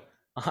ago.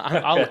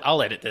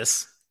 I'll edit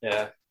this.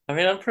 Yeah. I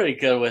mean, I'm pretty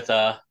good with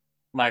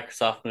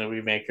Microsoft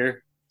Movie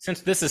Maker.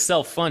 Since this is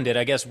self-funded,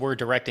 I guess we're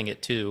directing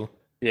it too.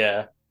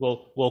 Yeah.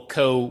 We'll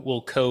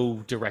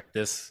co-direct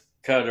this.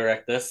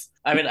 Co-direct this.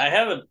 I mean, I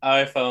have an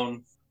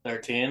iPhone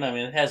 13. I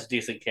mean, it has a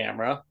decent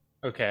camera.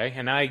 Okay,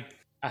 and I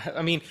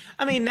mean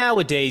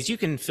nowadays you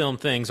can film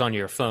things on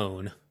your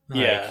phone.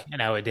 Yeah.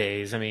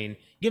 Nowadays, I mean,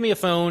 give me a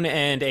phone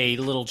and a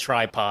little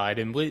tripod,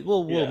 and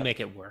we'll make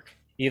it work.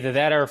 Either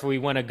that, or if we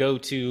want to go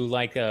to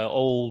like a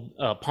old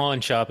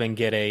pawn shop and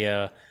get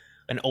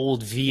an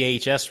old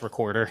VHS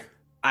recorder.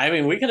 I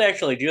mean, we could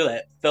actually do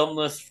that. Film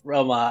this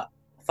from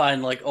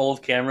find like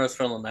old cameras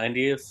from the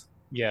 90s.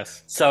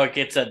 Yes. So it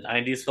gets a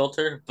 90s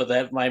filter, but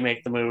that might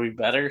make the movie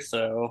better.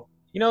 So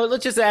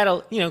Let's just add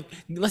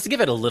let's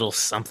give it a little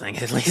something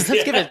at least.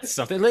 Let's give it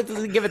something. Let's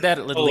give it that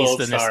at a least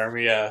little charm.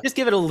 Yeah. Just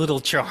give it a little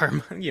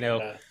charm.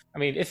 Yeah. I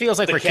mean, it feels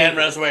like the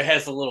cameras where it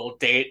has a little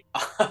date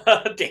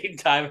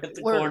time at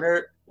the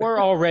corner. We're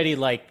already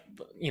like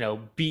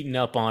beaten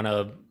up on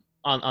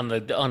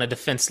a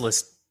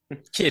defenseless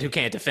kid who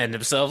can't defend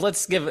himself.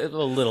 Let's give it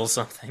a little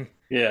something.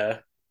 Yeah.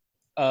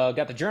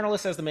 Got the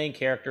journalist as the main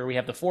character. We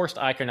have the forced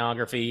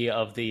iconography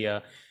of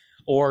the,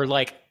 or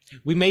like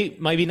we may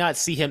maybe not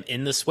see him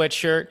in the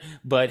sweatshirt,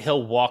 but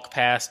he'll walk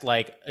past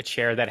like a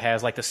chair that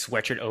has like the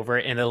sweatshirt over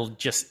it, and it'll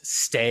just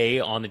stay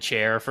on the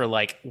chair for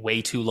like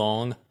way too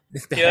long.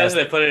 Yeah,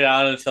 they put it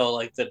on until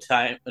like the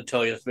time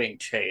until he was being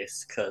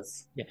chased.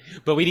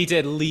 But we need to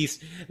at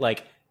least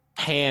like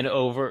pan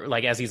over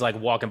like as he's like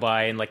walking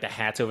by, and like the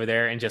hat's over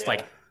there, and just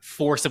like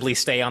forcibly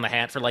stay on the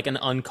hat for like an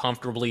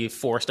uncomfortably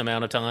forced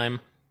amount of time.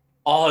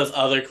 All his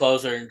other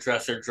clothes are in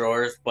dresser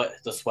drawers, but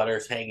the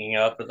sweater's hanging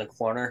up in the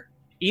corner.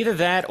 Either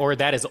that, or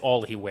that is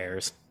all he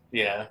wears.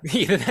 Yeah.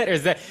 Either that, or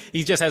that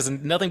he just has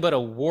nothing but a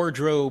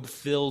wardrobe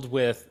filled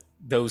with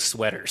those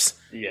sweaters.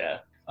 Yeah.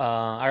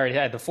 I already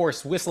had the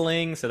forced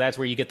whistling, so that's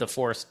where you get the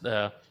forced.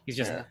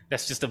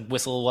 That's just a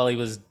whistle while he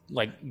was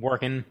like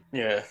working.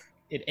 Yeah.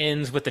 It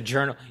ends with the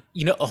journal.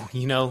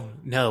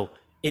 No.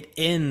 It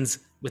ends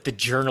with the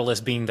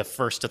journalist being the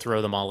first to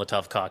throw the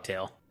Molotov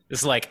cocktail.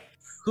 It's like,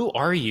 who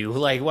are you?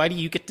 Like, why do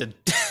you get to?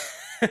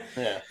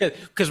 Yeah.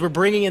 Because we're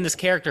bringing in this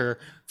character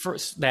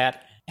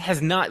that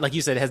has not, like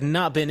you said, has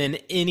not been in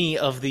any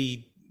of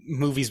the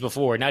movies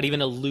before. Not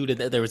even alluded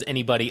that there was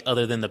anybody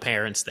other than the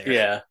parents there.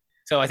 Yeah.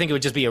 So I think it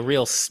would just be a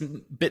real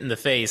bit in the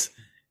face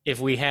if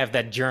we have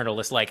that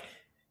journalist, like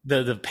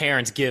the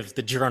parents give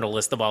the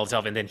journalist the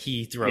Molotov and then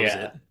he throws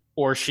it,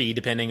 or she,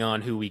 depending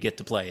on who we get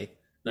to play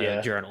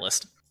the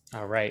journalist.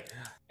 All right,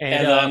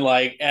 and then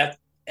like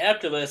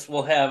after this,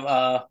 we'll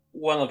have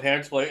one of the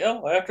parents like,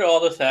 oh, after all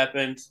this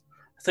happens,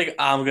 I think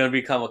I'm gonna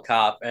become a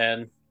cop,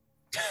 and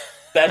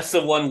that's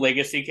the one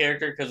legacy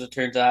character because it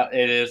turns out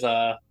it is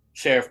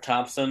Sheriff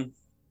Thompson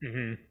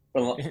from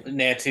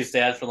Nancy's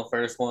dad from the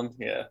first one.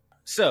 Yeah.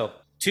 So,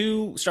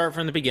 to start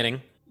from the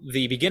beginning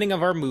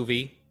of our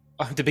movie,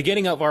 the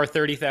beginning of our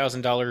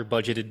 $30,000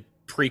 budgeted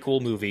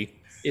prequel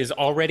movie is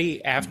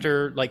already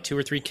after like 2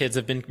 or 3 kids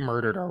have been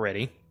murdered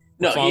already.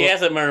 No, he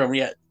hasn't murdered them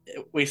yet.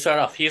 We start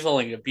off, he's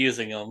only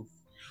abusing them.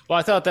 Well,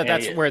 I thought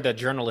that's where the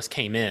journalist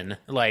came in.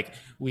 Like,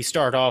 we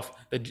start off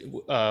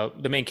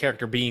the main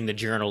character being the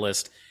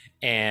journalist,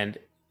 and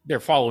they're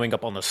following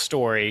up on the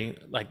story.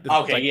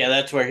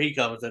 That's where he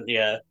comes in.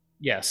 Yeah.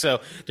 Yeah, so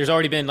there's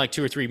already been like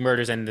 2 or 3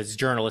 murders, and this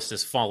journalist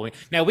is following.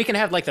 Now we can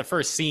have like the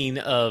first scene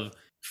of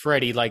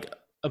Freddy like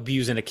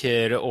abusing a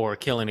kid or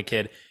killing a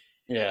kid.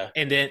 Yeah.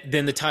 And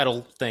then the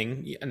title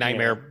thing,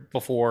 Nightmare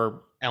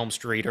Before Elm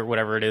Street or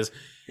whatever it is.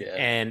 Yeah.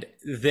 And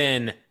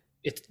then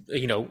it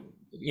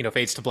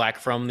fades to black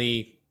from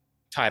the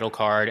title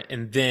card,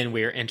 and then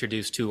we're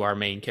introduced to our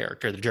main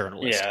character, the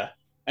journalist. Yeah.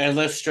 And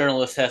this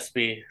journalist has to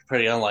be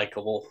pretty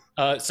unlikable.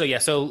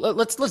 So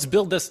let's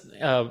build this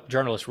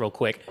journalist real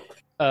quick.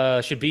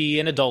 Should be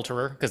an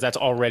adulterer, because that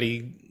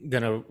already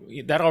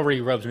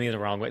rubs me the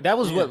wrong way. That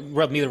was what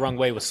rubbed me the wrong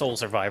way with Soul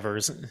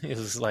Survivors. It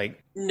was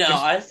like, no,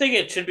 I think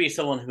it should be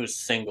someone who's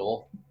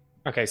single.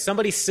 Okay,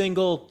 somebody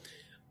single,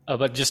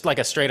 but just like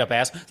a straight up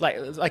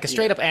like a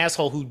straight up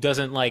asshole who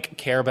doesn't like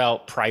care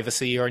about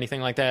privacy or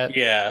anything like that.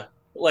 Yeah,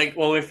 like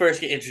when we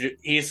first get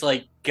introduced, he's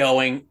like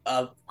going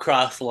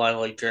across the line of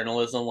like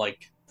journalism,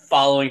 like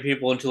following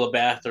people into the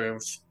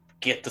bathrooms,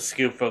 get the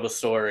scoop for the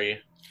story.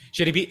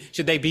 Should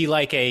they be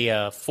like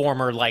a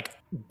former like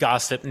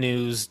gossip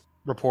news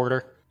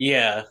reporter?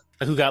 Yeah,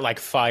 who got like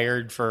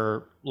fired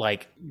for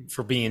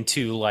being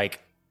too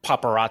like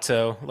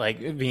paparazzo,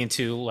 like being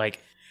too like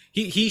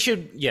he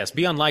should be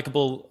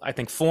unlikable. I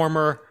think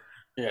former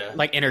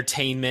like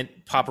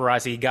entertainment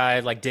paparazzi guy,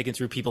 like digging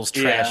through people's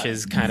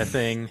trashes kind of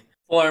thing.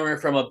 Former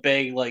from a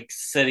big like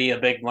city, a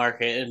big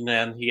market, and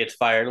then he gets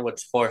fired,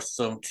 which forces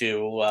him to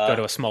go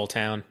to a small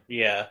town.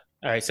 Yeah.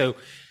 All right, so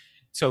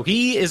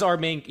he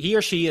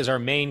or she is our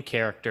main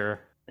character.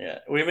 Yeah,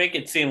 we make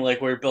it seem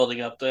like we're building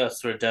up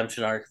this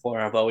redemption arc for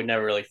him, but we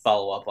never really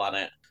follow up on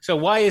it. So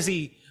why does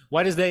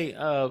they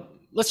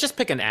let's just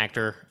pick an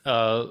actor.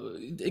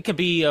 It could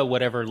be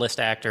whatever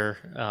list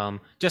actor.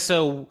 Just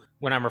so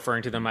when I'm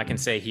referring to them, I can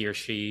say he or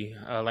she.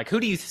 Like, who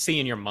do you see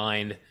in your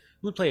mind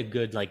who would play a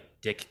good like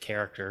dick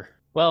character?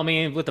 Well, I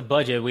mean, with the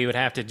budget, we would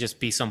have to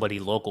just be somebody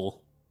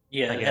local.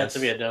 Yeah, it has to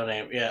be a no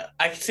name. Yeah,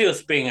 I can see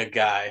this being a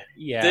guy.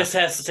 Yeah, this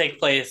has to take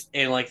place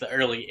in like the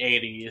early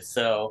 '80s,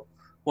 so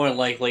more than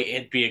likely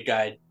it'd be a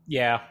guy.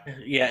 Yeah,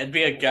 it'd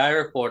be a guy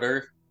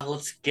reporter.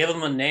 Let's give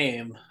him a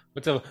name.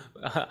 I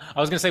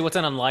was gonna say what's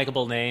an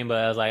unlikable name, but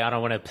I was like, I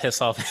don't want to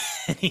piss off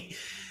any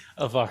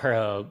of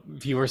our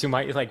viewers who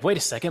might be like, wait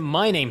a second,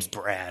 my name's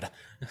Brad.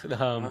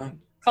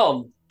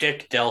 Call him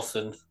Dick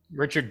Delson.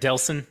 Richard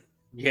Delson.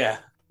 Yeah,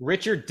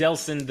 Richard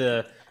Delson,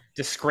 the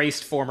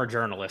disgraced former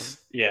journalist.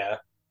 Yeah,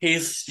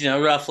 he's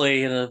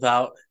roughly in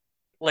about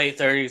late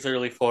 30s,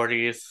 early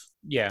 40s.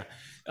 Yeah,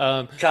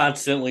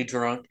 constantly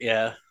drunk.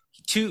 Yeah,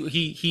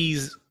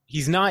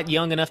 he's not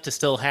young enough to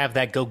still have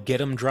that go get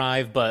 'em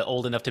drive, but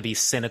old enough to be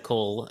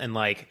cynical and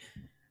like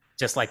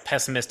just like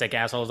pessimistic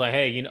assholes. Like,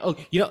 hey,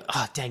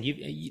 dang,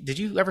 did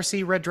you ever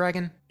see Red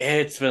Dragon?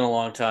 It's been a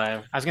long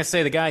time. I was gonna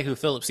say the guy who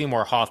Philip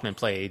Seymour Hoffman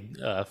played,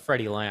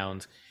 Freddie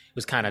Lounds,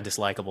 was kind of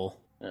dislikable.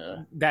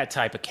 That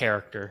type of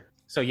character.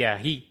 So yeah,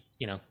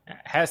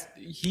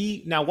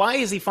 now why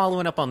is he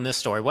following up on this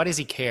story? Why does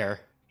he care?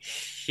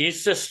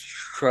 He's just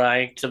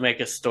trying to make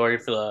a story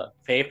for the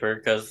paper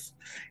because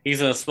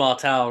he's in a small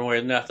town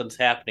where nothing's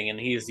happening and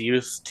he's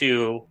used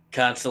to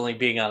constantly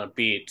being on a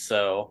beat.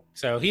 So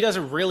he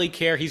doesn't really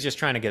care. He's just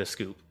trying to get a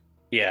scoop.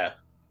 Yeah.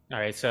 All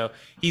right. So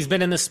he's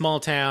been in this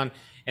small town,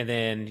 and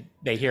then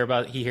he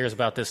hears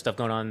about this stuff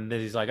going on. And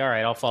he's like, all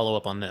right, I'll follow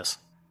up on this.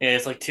 Yeah,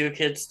 it's like 2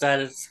 kids died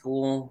at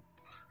school,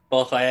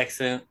 both by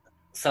accident.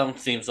 Something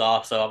seems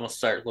off, so I'm gonna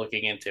start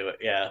looking into it.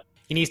 Yeah.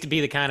 He needs to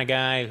be the kind of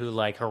guy who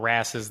like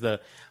harasses the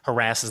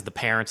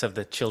parents of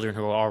the children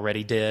who are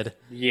already dead.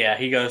 Yeah,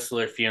 he goes to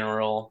their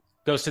funeral.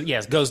 Goes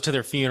to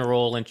their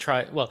funeral and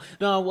try. Well,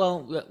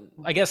 no,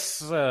 I guess.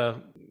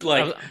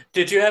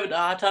 Did you have an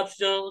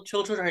autopsy on the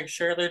children? Are you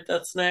sure that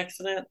that's an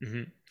accident?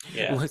 Mm-hmm.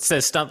 Yeah. It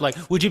says stuff like,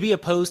 "Would you be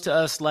opposed to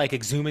us like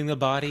exhuming the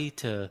body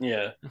to?"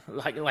 Yeah.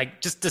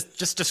 Like just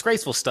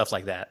disgraceful stuff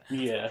like that.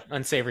 Yeah.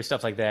 Unsavory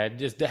stuff like that.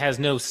 Just has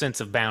no sense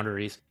of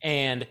boundaries.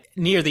 And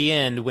near the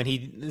end, when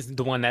he is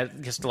the one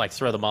that gets to like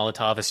throw the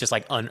Molotov, it's just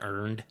like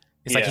unearned.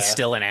 It's like he's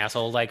still an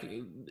asshole.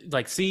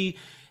 Like see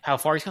how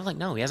far he's come. Like,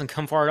 no, he hasn't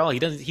come far at all.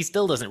 He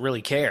still doesn't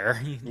really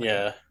care.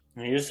 Yeah.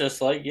 He's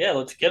just like, yeah,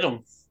 let's get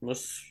him.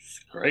 That's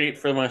great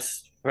for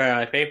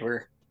my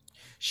paper.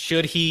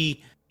 Should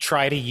he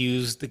try to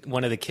use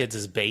one of the kids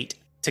as bait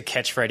to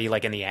catch Freddy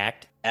like in the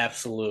act?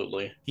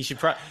 Absolutely. He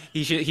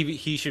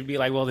should be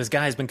like, well, this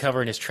guy's been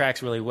covering his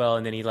tracks really well,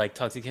 and then he like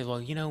talks to the kids.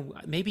 Well,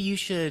 maybe you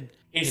should.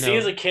 He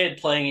sees a kid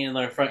playing in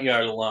their front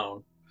yard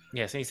alone.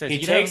 Yes, and he says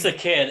he takes a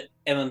kid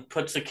and then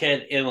puts the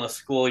kid in a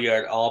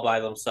schoolyard all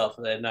by themselves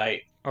at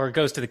night. Or it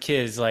goes to the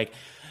kids like,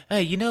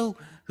 hey,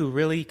 who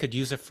really could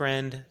use a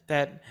friend?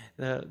 That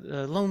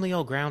the lonely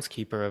old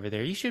groundskeeper over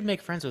there. You should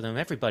make friends with him.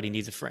 Everybody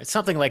needs a friend.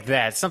 Something like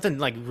that. Something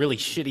like really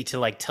shitty to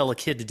like tell a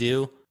kid to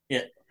do.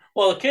 Yeah.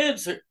 Well, the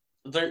kids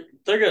they're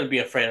going to be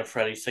afraid of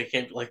Freddy, so you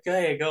can't be like,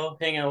 hey, go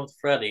hang out with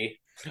Freddy.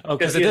 Oh,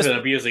 because he's been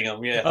abusing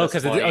them. Yeah.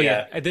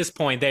 At this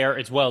point,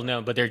 it's well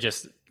known, but they're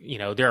just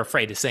they're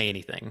afraid to say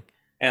anything.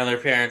 And their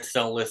parents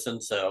don't listen.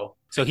 So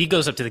he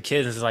goes up to the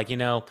kids and is like,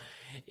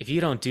 if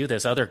you don't do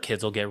this, other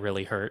kids will get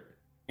really hurt.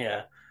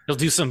 Yeah. He'll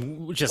do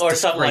some just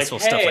disgraceful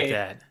stuff like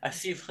that. I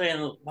see you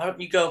playing. Why don't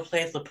you go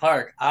play at the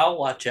park? I'll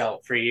watch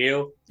out for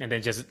you. And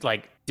then just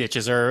like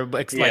ditches her,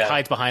 like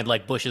hides behind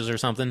like bushes or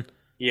something.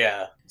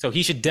 Yeah. So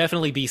he should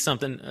definitely be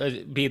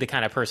be the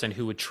kind of person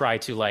who would try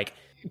to like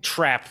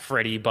trap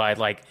Freddy by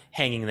like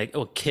hanging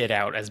the kid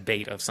out as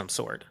bait of some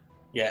sort.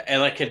 Yeah,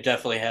 and that kid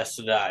definitely has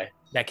to die.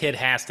 That kid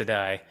has to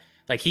die.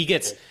 Like he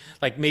gets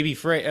like maybe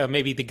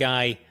maybe the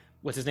guy,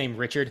 what's his name,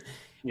 Richard.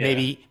 Yeah.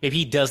 Maybe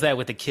he does that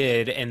with the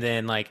kid, and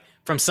then like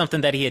from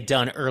something that he had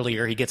done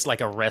earlier, he gets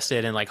like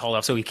arrested and like hauled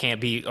off, so he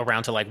can't be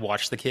around to like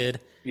watch the kid.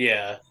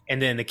 Yeah,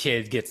 and then the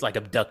kid gets like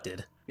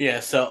abducted. Yeah,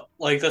 so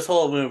like this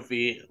whole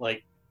movie,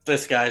 like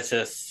this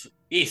guy's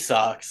he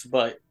sucks,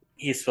 but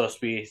he's supposed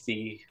to be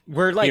the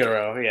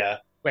hero. Yeah.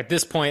 At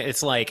this point,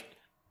 it's like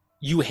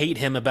you hate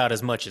him about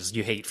as much as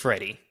you hate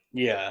Freddy.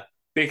 Yeah,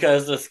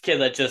 because this kid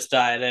that just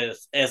died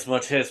is as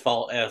much his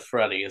fault as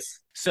Freddy's.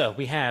 So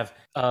we have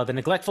the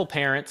neglectful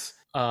parents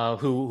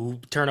who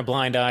turn a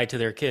blind eye to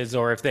their kids,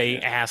 or if they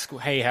ask,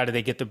 hey, how did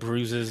they get the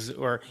bruises?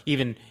 Or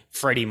even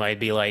Freddy might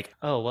be like,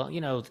 oh, well,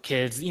 the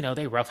kids,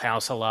 they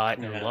roughhouse a lot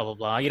and blah, blah,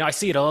 blah. I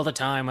see it all the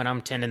time when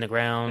I'm tending the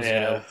grounds,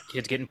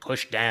 kids getting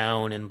pushed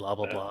down and blah,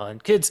 blah, blah.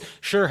 And kids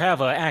sure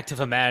have an active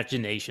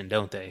imagination,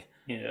 don't they?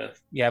 Yeah.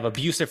 You have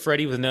abusive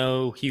Freddy with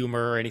no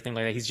humor or anything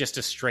like that. He's just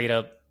a straight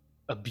up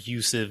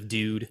abusive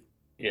dude.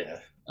 Yeah.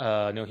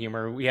 No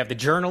humor. We have the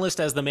journalist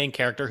as the main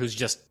character who's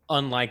just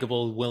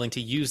unlikable, willing to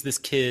use this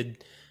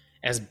kid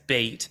as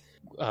bait,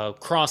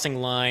 crossing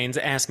lines,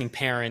 asking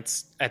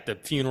parents at the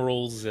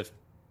funerals if,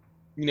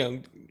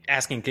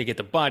 asking to get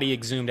the body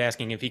exhumed,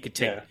 asking if he could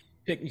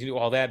do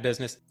all that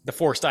business. The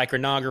forced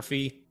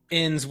iconography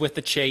ends with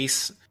the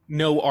chase.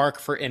 No arc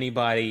for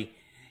anybody.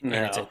 No.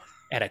 And it's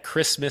at a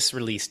Christmas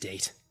release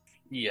date.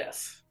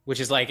 Yes. Which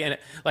is like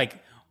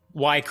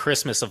why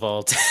Christmas of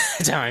all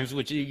times,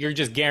 which you're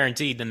just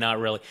guaranteed to not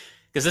really,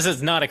 because this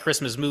is not a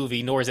Christmas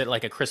movie, nor is it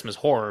like a Christmas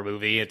horror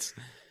movie. It's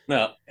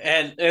no,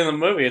 and in the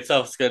movie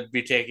itself, it's going to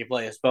be taking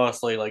place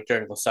mostly like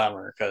during the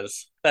summer,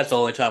 because that's the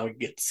only time we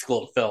get to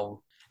school to film.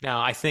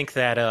 Now, I think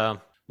that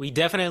we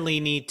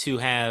definitely need to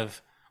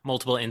have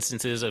multiple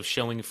instances of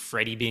showing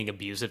Freddy being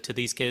abusive to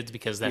these kids,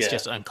 because that's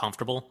just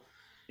uncomfortable.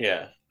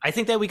 Yeah, I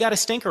think that we got a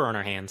stinker on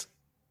our hands.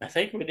 I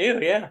think we do,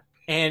 yeah.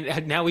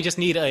 And now we just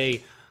need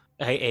a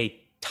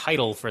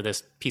title for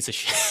this piece of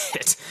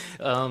shit.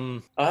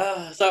 I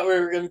thought we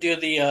were going to do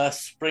the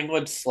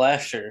Springwood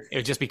Slasher. It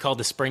would just be called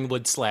the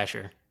Springwood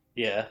Slasher.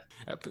 Yeah.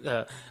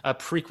 A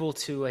prequel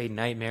to A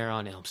Nightmare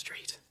on Elm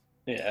Street.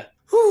 Yeah.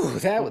 Whew,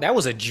 that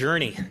was a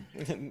journey.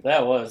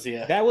 That was,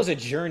 yeah. That was a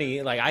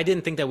journey. Like, I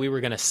didn't think that we were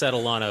going to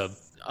settle on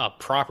a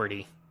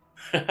property.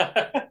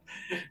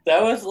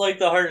 That was like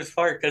the hardest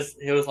part, because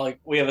it was like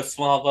we have a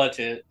small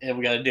budget and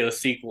we got to do a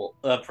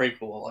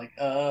prequel. Like,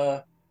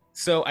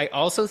 So I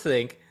also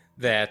think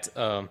that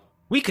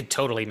we could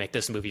totally make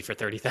this movie for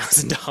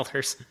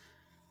 $30,000.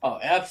 Oh,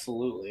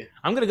 absolutely!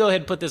 I'm gonna go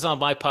ahead and put this on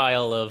my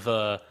pile of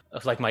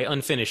like my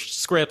unfinished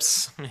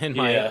scripts and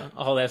my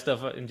all that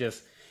stuff, and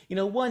just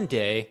one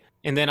day,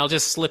 and then I'll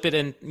just slip it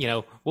in.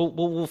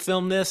 We'll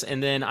film this,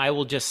 and then I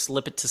will just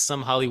slip it to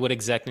some Hollywood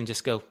exec and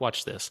just go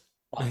watch this.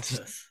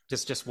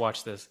 Just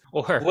watch this.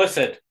 Or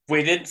listen,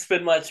 we didn't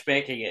spend much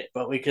making it,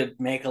 but we could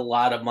make a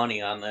lot of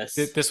money on this.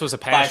 This was a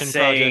passion by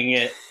saying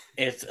project.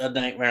 It's a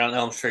Nightmare on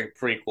Elm Street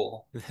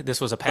prequel. This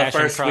was a passion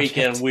project. The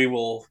first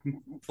weekend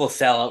we'll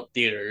sell out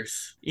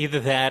theaters. Either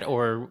that,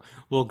 or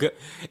we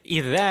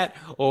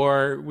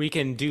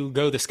can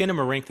go the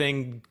Skinamarink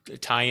thing,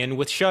 tie in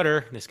with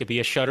Shudder. This could be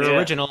a Shudder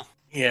original.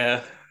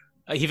 Yeah.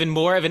 Even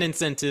more of an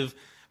incentive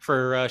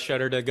for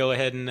Shudder to go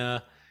ahead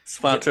and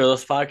sponsor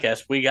this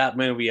podcast. We got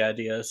movie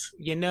ideas.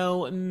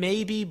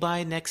 Maybe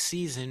by next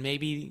season,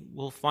 maybe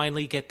we'll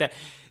finally get that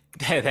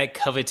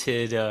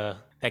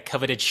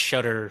coveted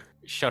Shudder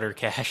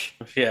cash.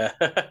 Yeah.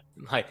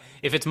 Like,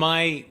 if it's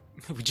we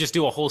just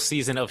do a whole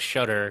season of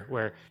Shudder,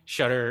 where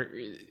Shudder,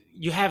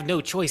 you have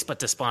no choice but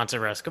to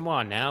sponsor us. Come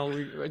on now.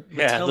 We're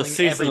the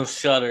season of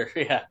Shudder.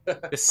 Yeah.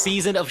 The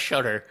season of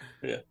Shudder.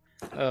 Yeah.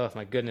 Oh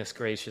my goodness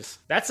gracious.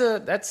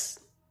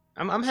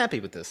 I'm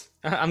happy with this.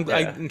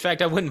 In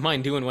fact, I wouldn't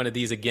mind doing one of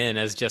these again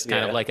as just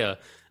kind of like a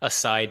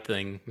side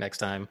thing next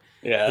time.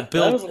 Yeah,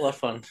 that was a lot of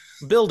fun.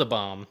 Build a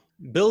bomb.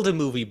 Build a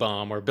movie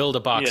bomb, or build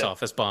a box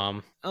office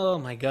bomb. Oh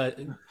my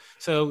god.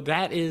 So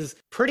that is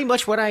pretty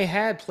much what I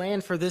had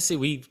planned for this.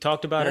 We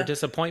talked about our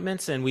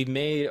disappointments, and we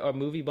made our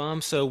movie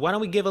bomb. So why don't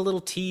we give a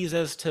little tease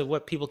as to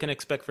what people can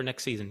expect for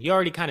next season? You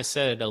already kind of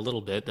said a little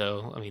bit,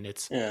 though. I mean,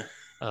 it's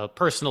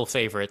personal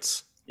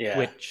favorites. Yeah.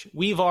 Which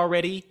we've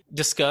already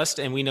discussed,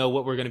 and we know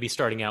what we're going to be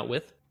starting out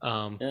with.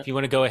 If you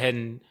want to go ahead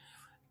and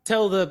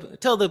tell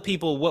the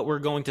people what we're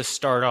going to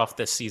start off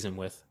this season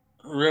with.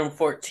 Room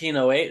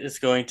 1408 is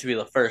going to be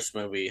the first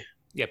movie.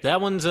 Yep,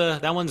 that one's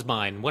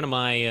mine. One of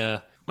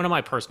my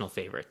personal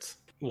favorites.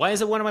 Why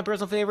is it one of my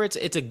personal favorites?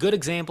 It's a good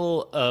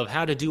example of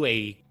how to do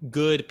a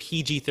good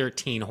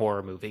PG-13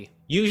 horror movie.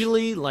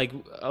 Usually, like,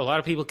 a lot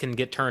of people can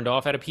get turned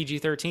off at a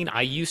PG-13.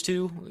 I used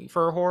to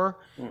for a horror,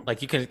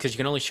 because you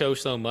can only show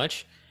so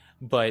much.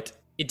 But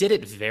it did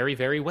it very,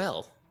 very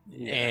well.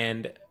 Yeah.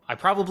 And I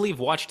probably have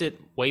watched it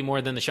way more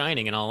than The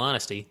Shining, in all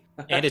honesty.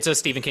 And it's a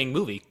Stephen King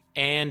movie.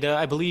 And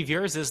I believe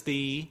yours is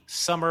the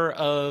summer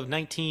of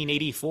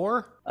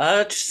 1984?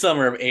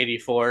 Summer of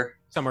 '84.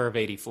 Summer of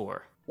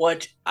 84.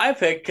 Which I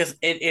picked because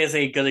it is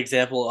a good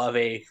example of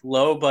a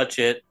low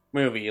budget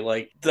movie.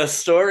 Like the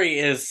story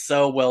is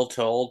so well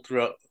told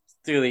through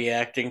the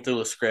acting, through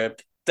the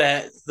script,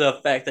 that the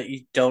fact that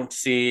you don't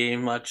see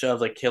much of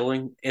the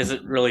killing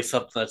isn't really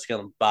something that's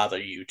going to bother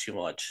you too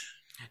much.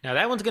 Now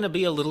that one's going to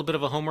be a little bit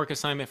of a homework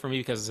assignment for me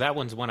because that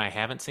one's one I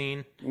haven't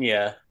seen.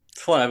 Yeah,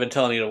 it's one I've been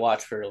telling you to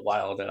watch for a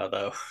while now,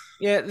 though.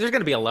 Yeah, there's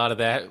going to be a lot of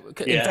that.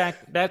 In Yeah.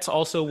 fact, that's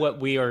also what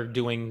we are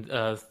doing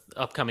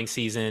upcoming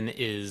season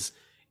is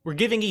we're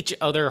giving each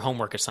other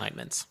homework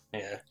assignments.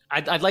 Yeah.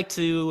 I'd like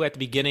to, at the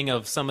beginning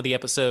of some of the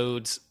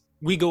episodes,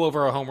 we go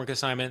over our homework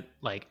assignment.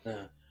 Like,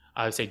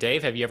 I would say,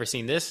 Dave, have you ever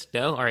seen this?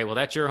 No? All right, well,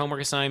 that's your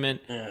homework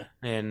assignment. Yeah.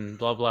 And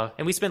blah, blah.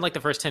 And we spend like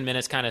the first 10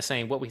 minutes kind of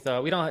saying what we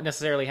thought. We don't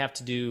necessarily have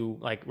to do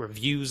like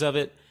reviews of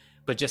it,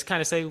 but just kind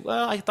of say,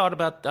 well, I thought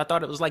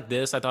it was like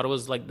this. I thought it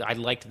was like, I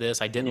liked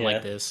this. I didn't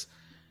like this.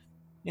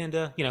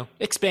 And,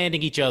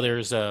 expanding each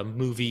other's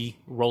movie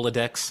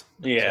Rolodex.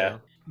 Yeah.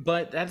 So,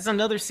 but that's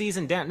another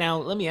season down. Now,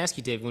 let me ask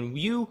you, Dave, when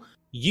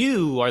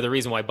you are the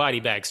reason why Body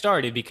Bag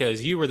started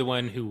because you were the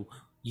one who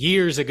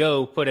years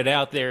ago put it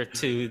out there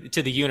to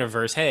the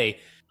universe. Hey,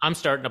 I'm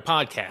starting a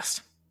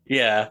podcast.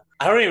 Yeah.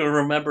 I don't even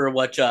remember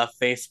which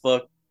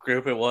Facebook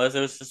group it was.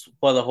 It was just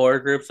one of the horror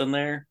groups in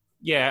there.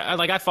 Yeah,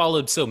 I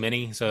followed so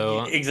many,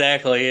 so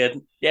exactly.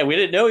 And yeah, we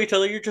didn't know each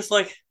other. You're just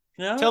like,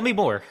 tell me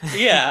more.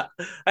 Yeah,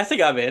 I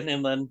think I'm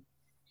in.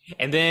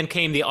 And then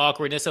came the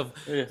awkwardness of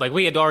like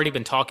we had already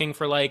been talking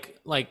for like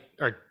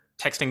or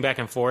texting back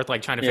and forth,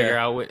 like trying to figure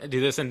out what to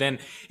do this, and then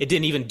it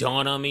didn't even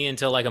dawn on me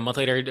until like a month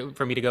later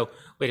for me to go,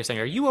 wait a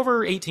second, are you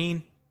over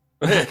 18?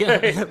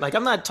 Like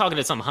I'm not talking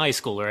to some high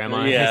schooler, am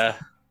I? Yeah.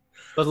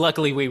 But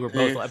luckily we were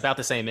both about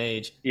the same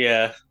age.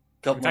 Yeah.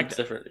 Couple months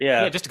different.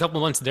 Yeah. Just a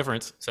couple months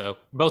difference. So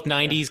both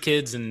 90s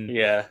kids and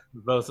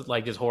both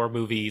like just horror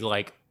movie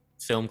like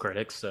film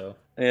critics. So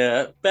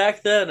yeah,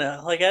 back then,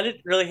 I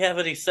didn't really have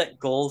any set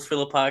goals for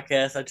the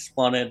podcast. I just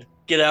wanted to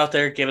get out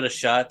there, give it a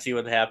shot, see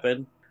what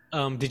happened.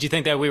 Did you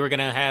think that we were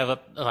gonna have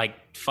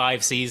like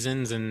 5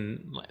 seasons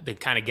and the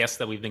kind of guests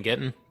that we've been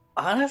getting?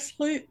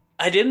 Honestly,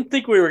 I didn't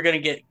think we were gonna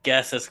get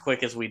guests as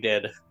quick as we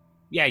did.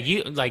 Yeah,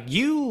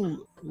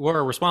 you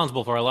were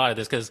responsible for a lot of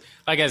this because,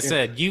 like I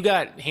said, you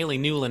got Haley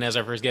Newland as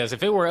our first guest.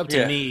 If it were up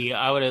to me,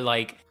 I would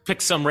have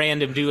picked some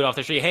random dude off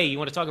the street. Hey, you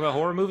want to talk about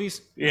horror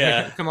movies?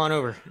 Yeah, come on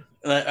over.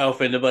 That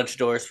opened a bunch of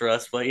doors for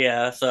us. But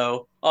yeah,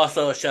 so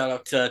also a shout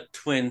out to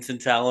Twins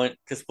and Talent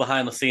because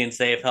behind the scenes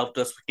they've helped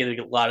us get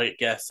a lot of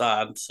guests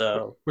on.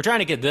 So we're trying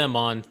to get them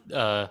on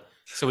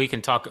so we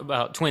can talk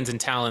about Twins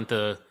and Talent,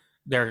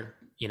 their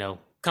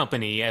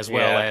company as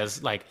well as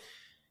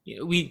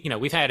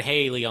we've had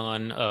Haley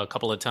on a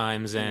couple of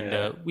times,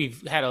 and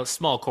we've had a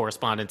small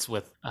correspondence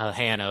with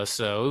Hannah,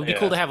 so it would be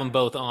cool to have them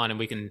both on, and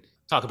we can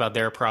talk about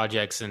their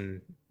projects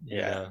and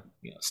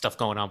stuff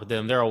going on with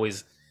them. They're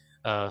always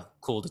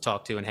cool to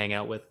talk to and hang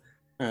out with.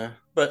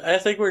 But I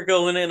think we're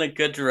going in a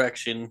good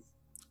direction.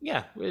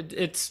 Yeah,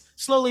 it's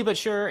slowly but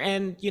sure,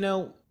 and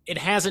it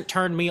hasn't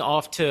turned me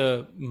off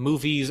to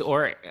movies.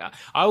 Or I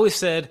always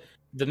said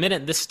the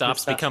minute this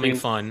stops becoming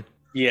fun,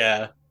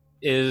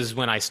 is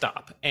when I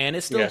stop, and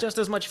it's still just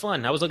as much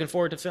fun. I was looking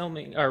forward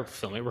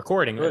to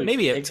recording.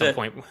 Maybe at some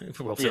point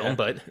we'll film,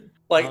 but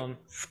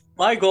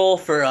my goal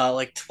for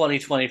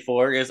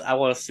 2024 is I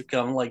want us to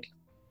become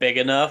big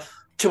enough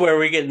to where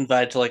we get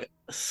invited to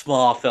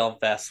small film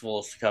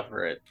festivals to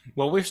cover it.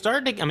 Well, we're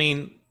starting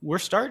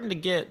to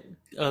get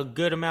a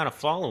good amount of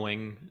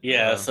following.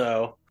 Yeah,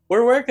 so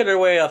we're working our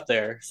way up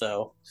there.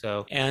 So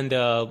and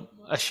a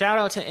shout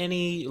out to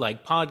any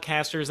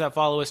podcasters that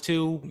follow us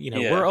too.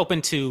 We're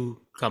open to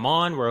come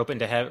on. We're open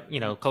to have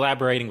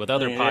collaborating with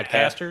other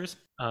podcasters.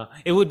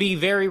 It would be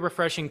very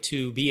refreshing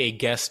to be a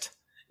guest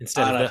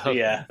instead of the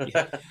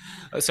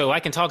host. So I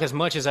can talk as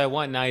much as I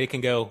want, and I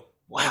can go,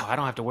 wow, I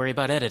don't have to worry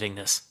about editing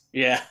this.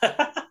 Yeah.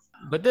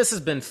 But this has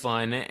been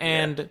fun.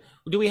 And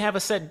do we have a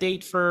set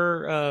date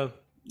for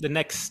the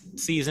next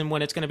season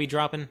when it's going to be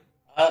dropping?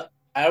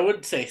 I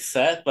wouldn't say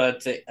set, but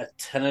I'd say a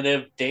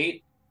tentative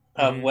date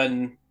of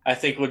when I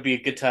think would be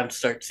a good time to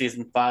start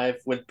season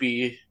 5 would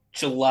be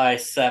July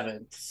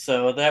 7th.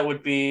 So that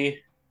would be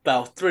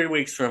about 3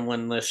 weeks from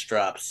when this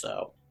drops.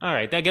 So all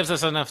right, that gives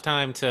us enough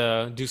time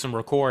to do some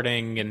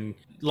recording and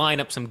line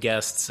up some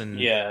guests and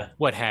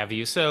what have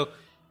you. So,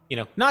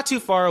 not too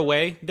far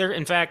away. There,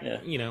 in fact,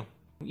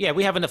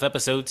 we have enough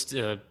episodes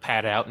to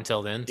pad out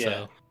until then. Yeah.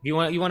 So you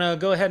want to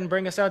go ahead and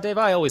bring us out, Dave?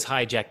 I always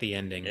hijack the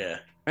ending. Yeah.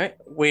 All right.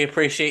 We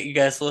appreciate you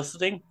guys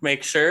listening.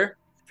 Make sure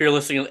if you're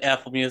listening to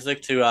Apple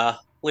Music to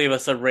leave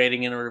us a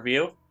rating and a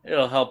review.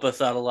 It'll help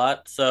us out a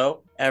lot.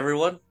 So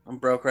everyone, I'm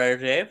Broke Rider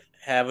Dave.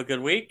 Have a good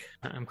week.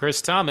 I'm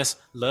Chris Thomas.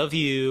 Love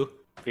you.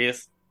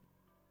 Peace.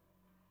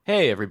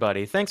 Hey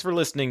everybody. Thanks for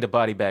listening to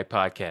Body Bag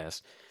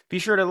Podcast. Be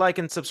sure to like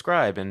and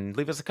subscribe and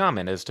leave us a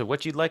comment as to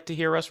what you'd like to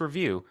hear us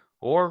review,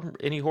 or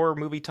any horror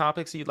movie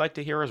topics you'd like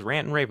to hear us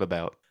rant and rave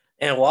about.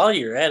 And while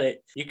you're at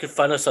it, you can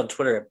find us on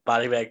Twitter at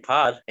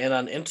BodyBagPod and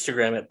on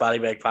Instagram at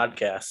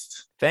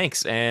BodyBagPodcast.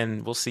 Thanks,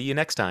 and we'll see you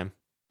next time.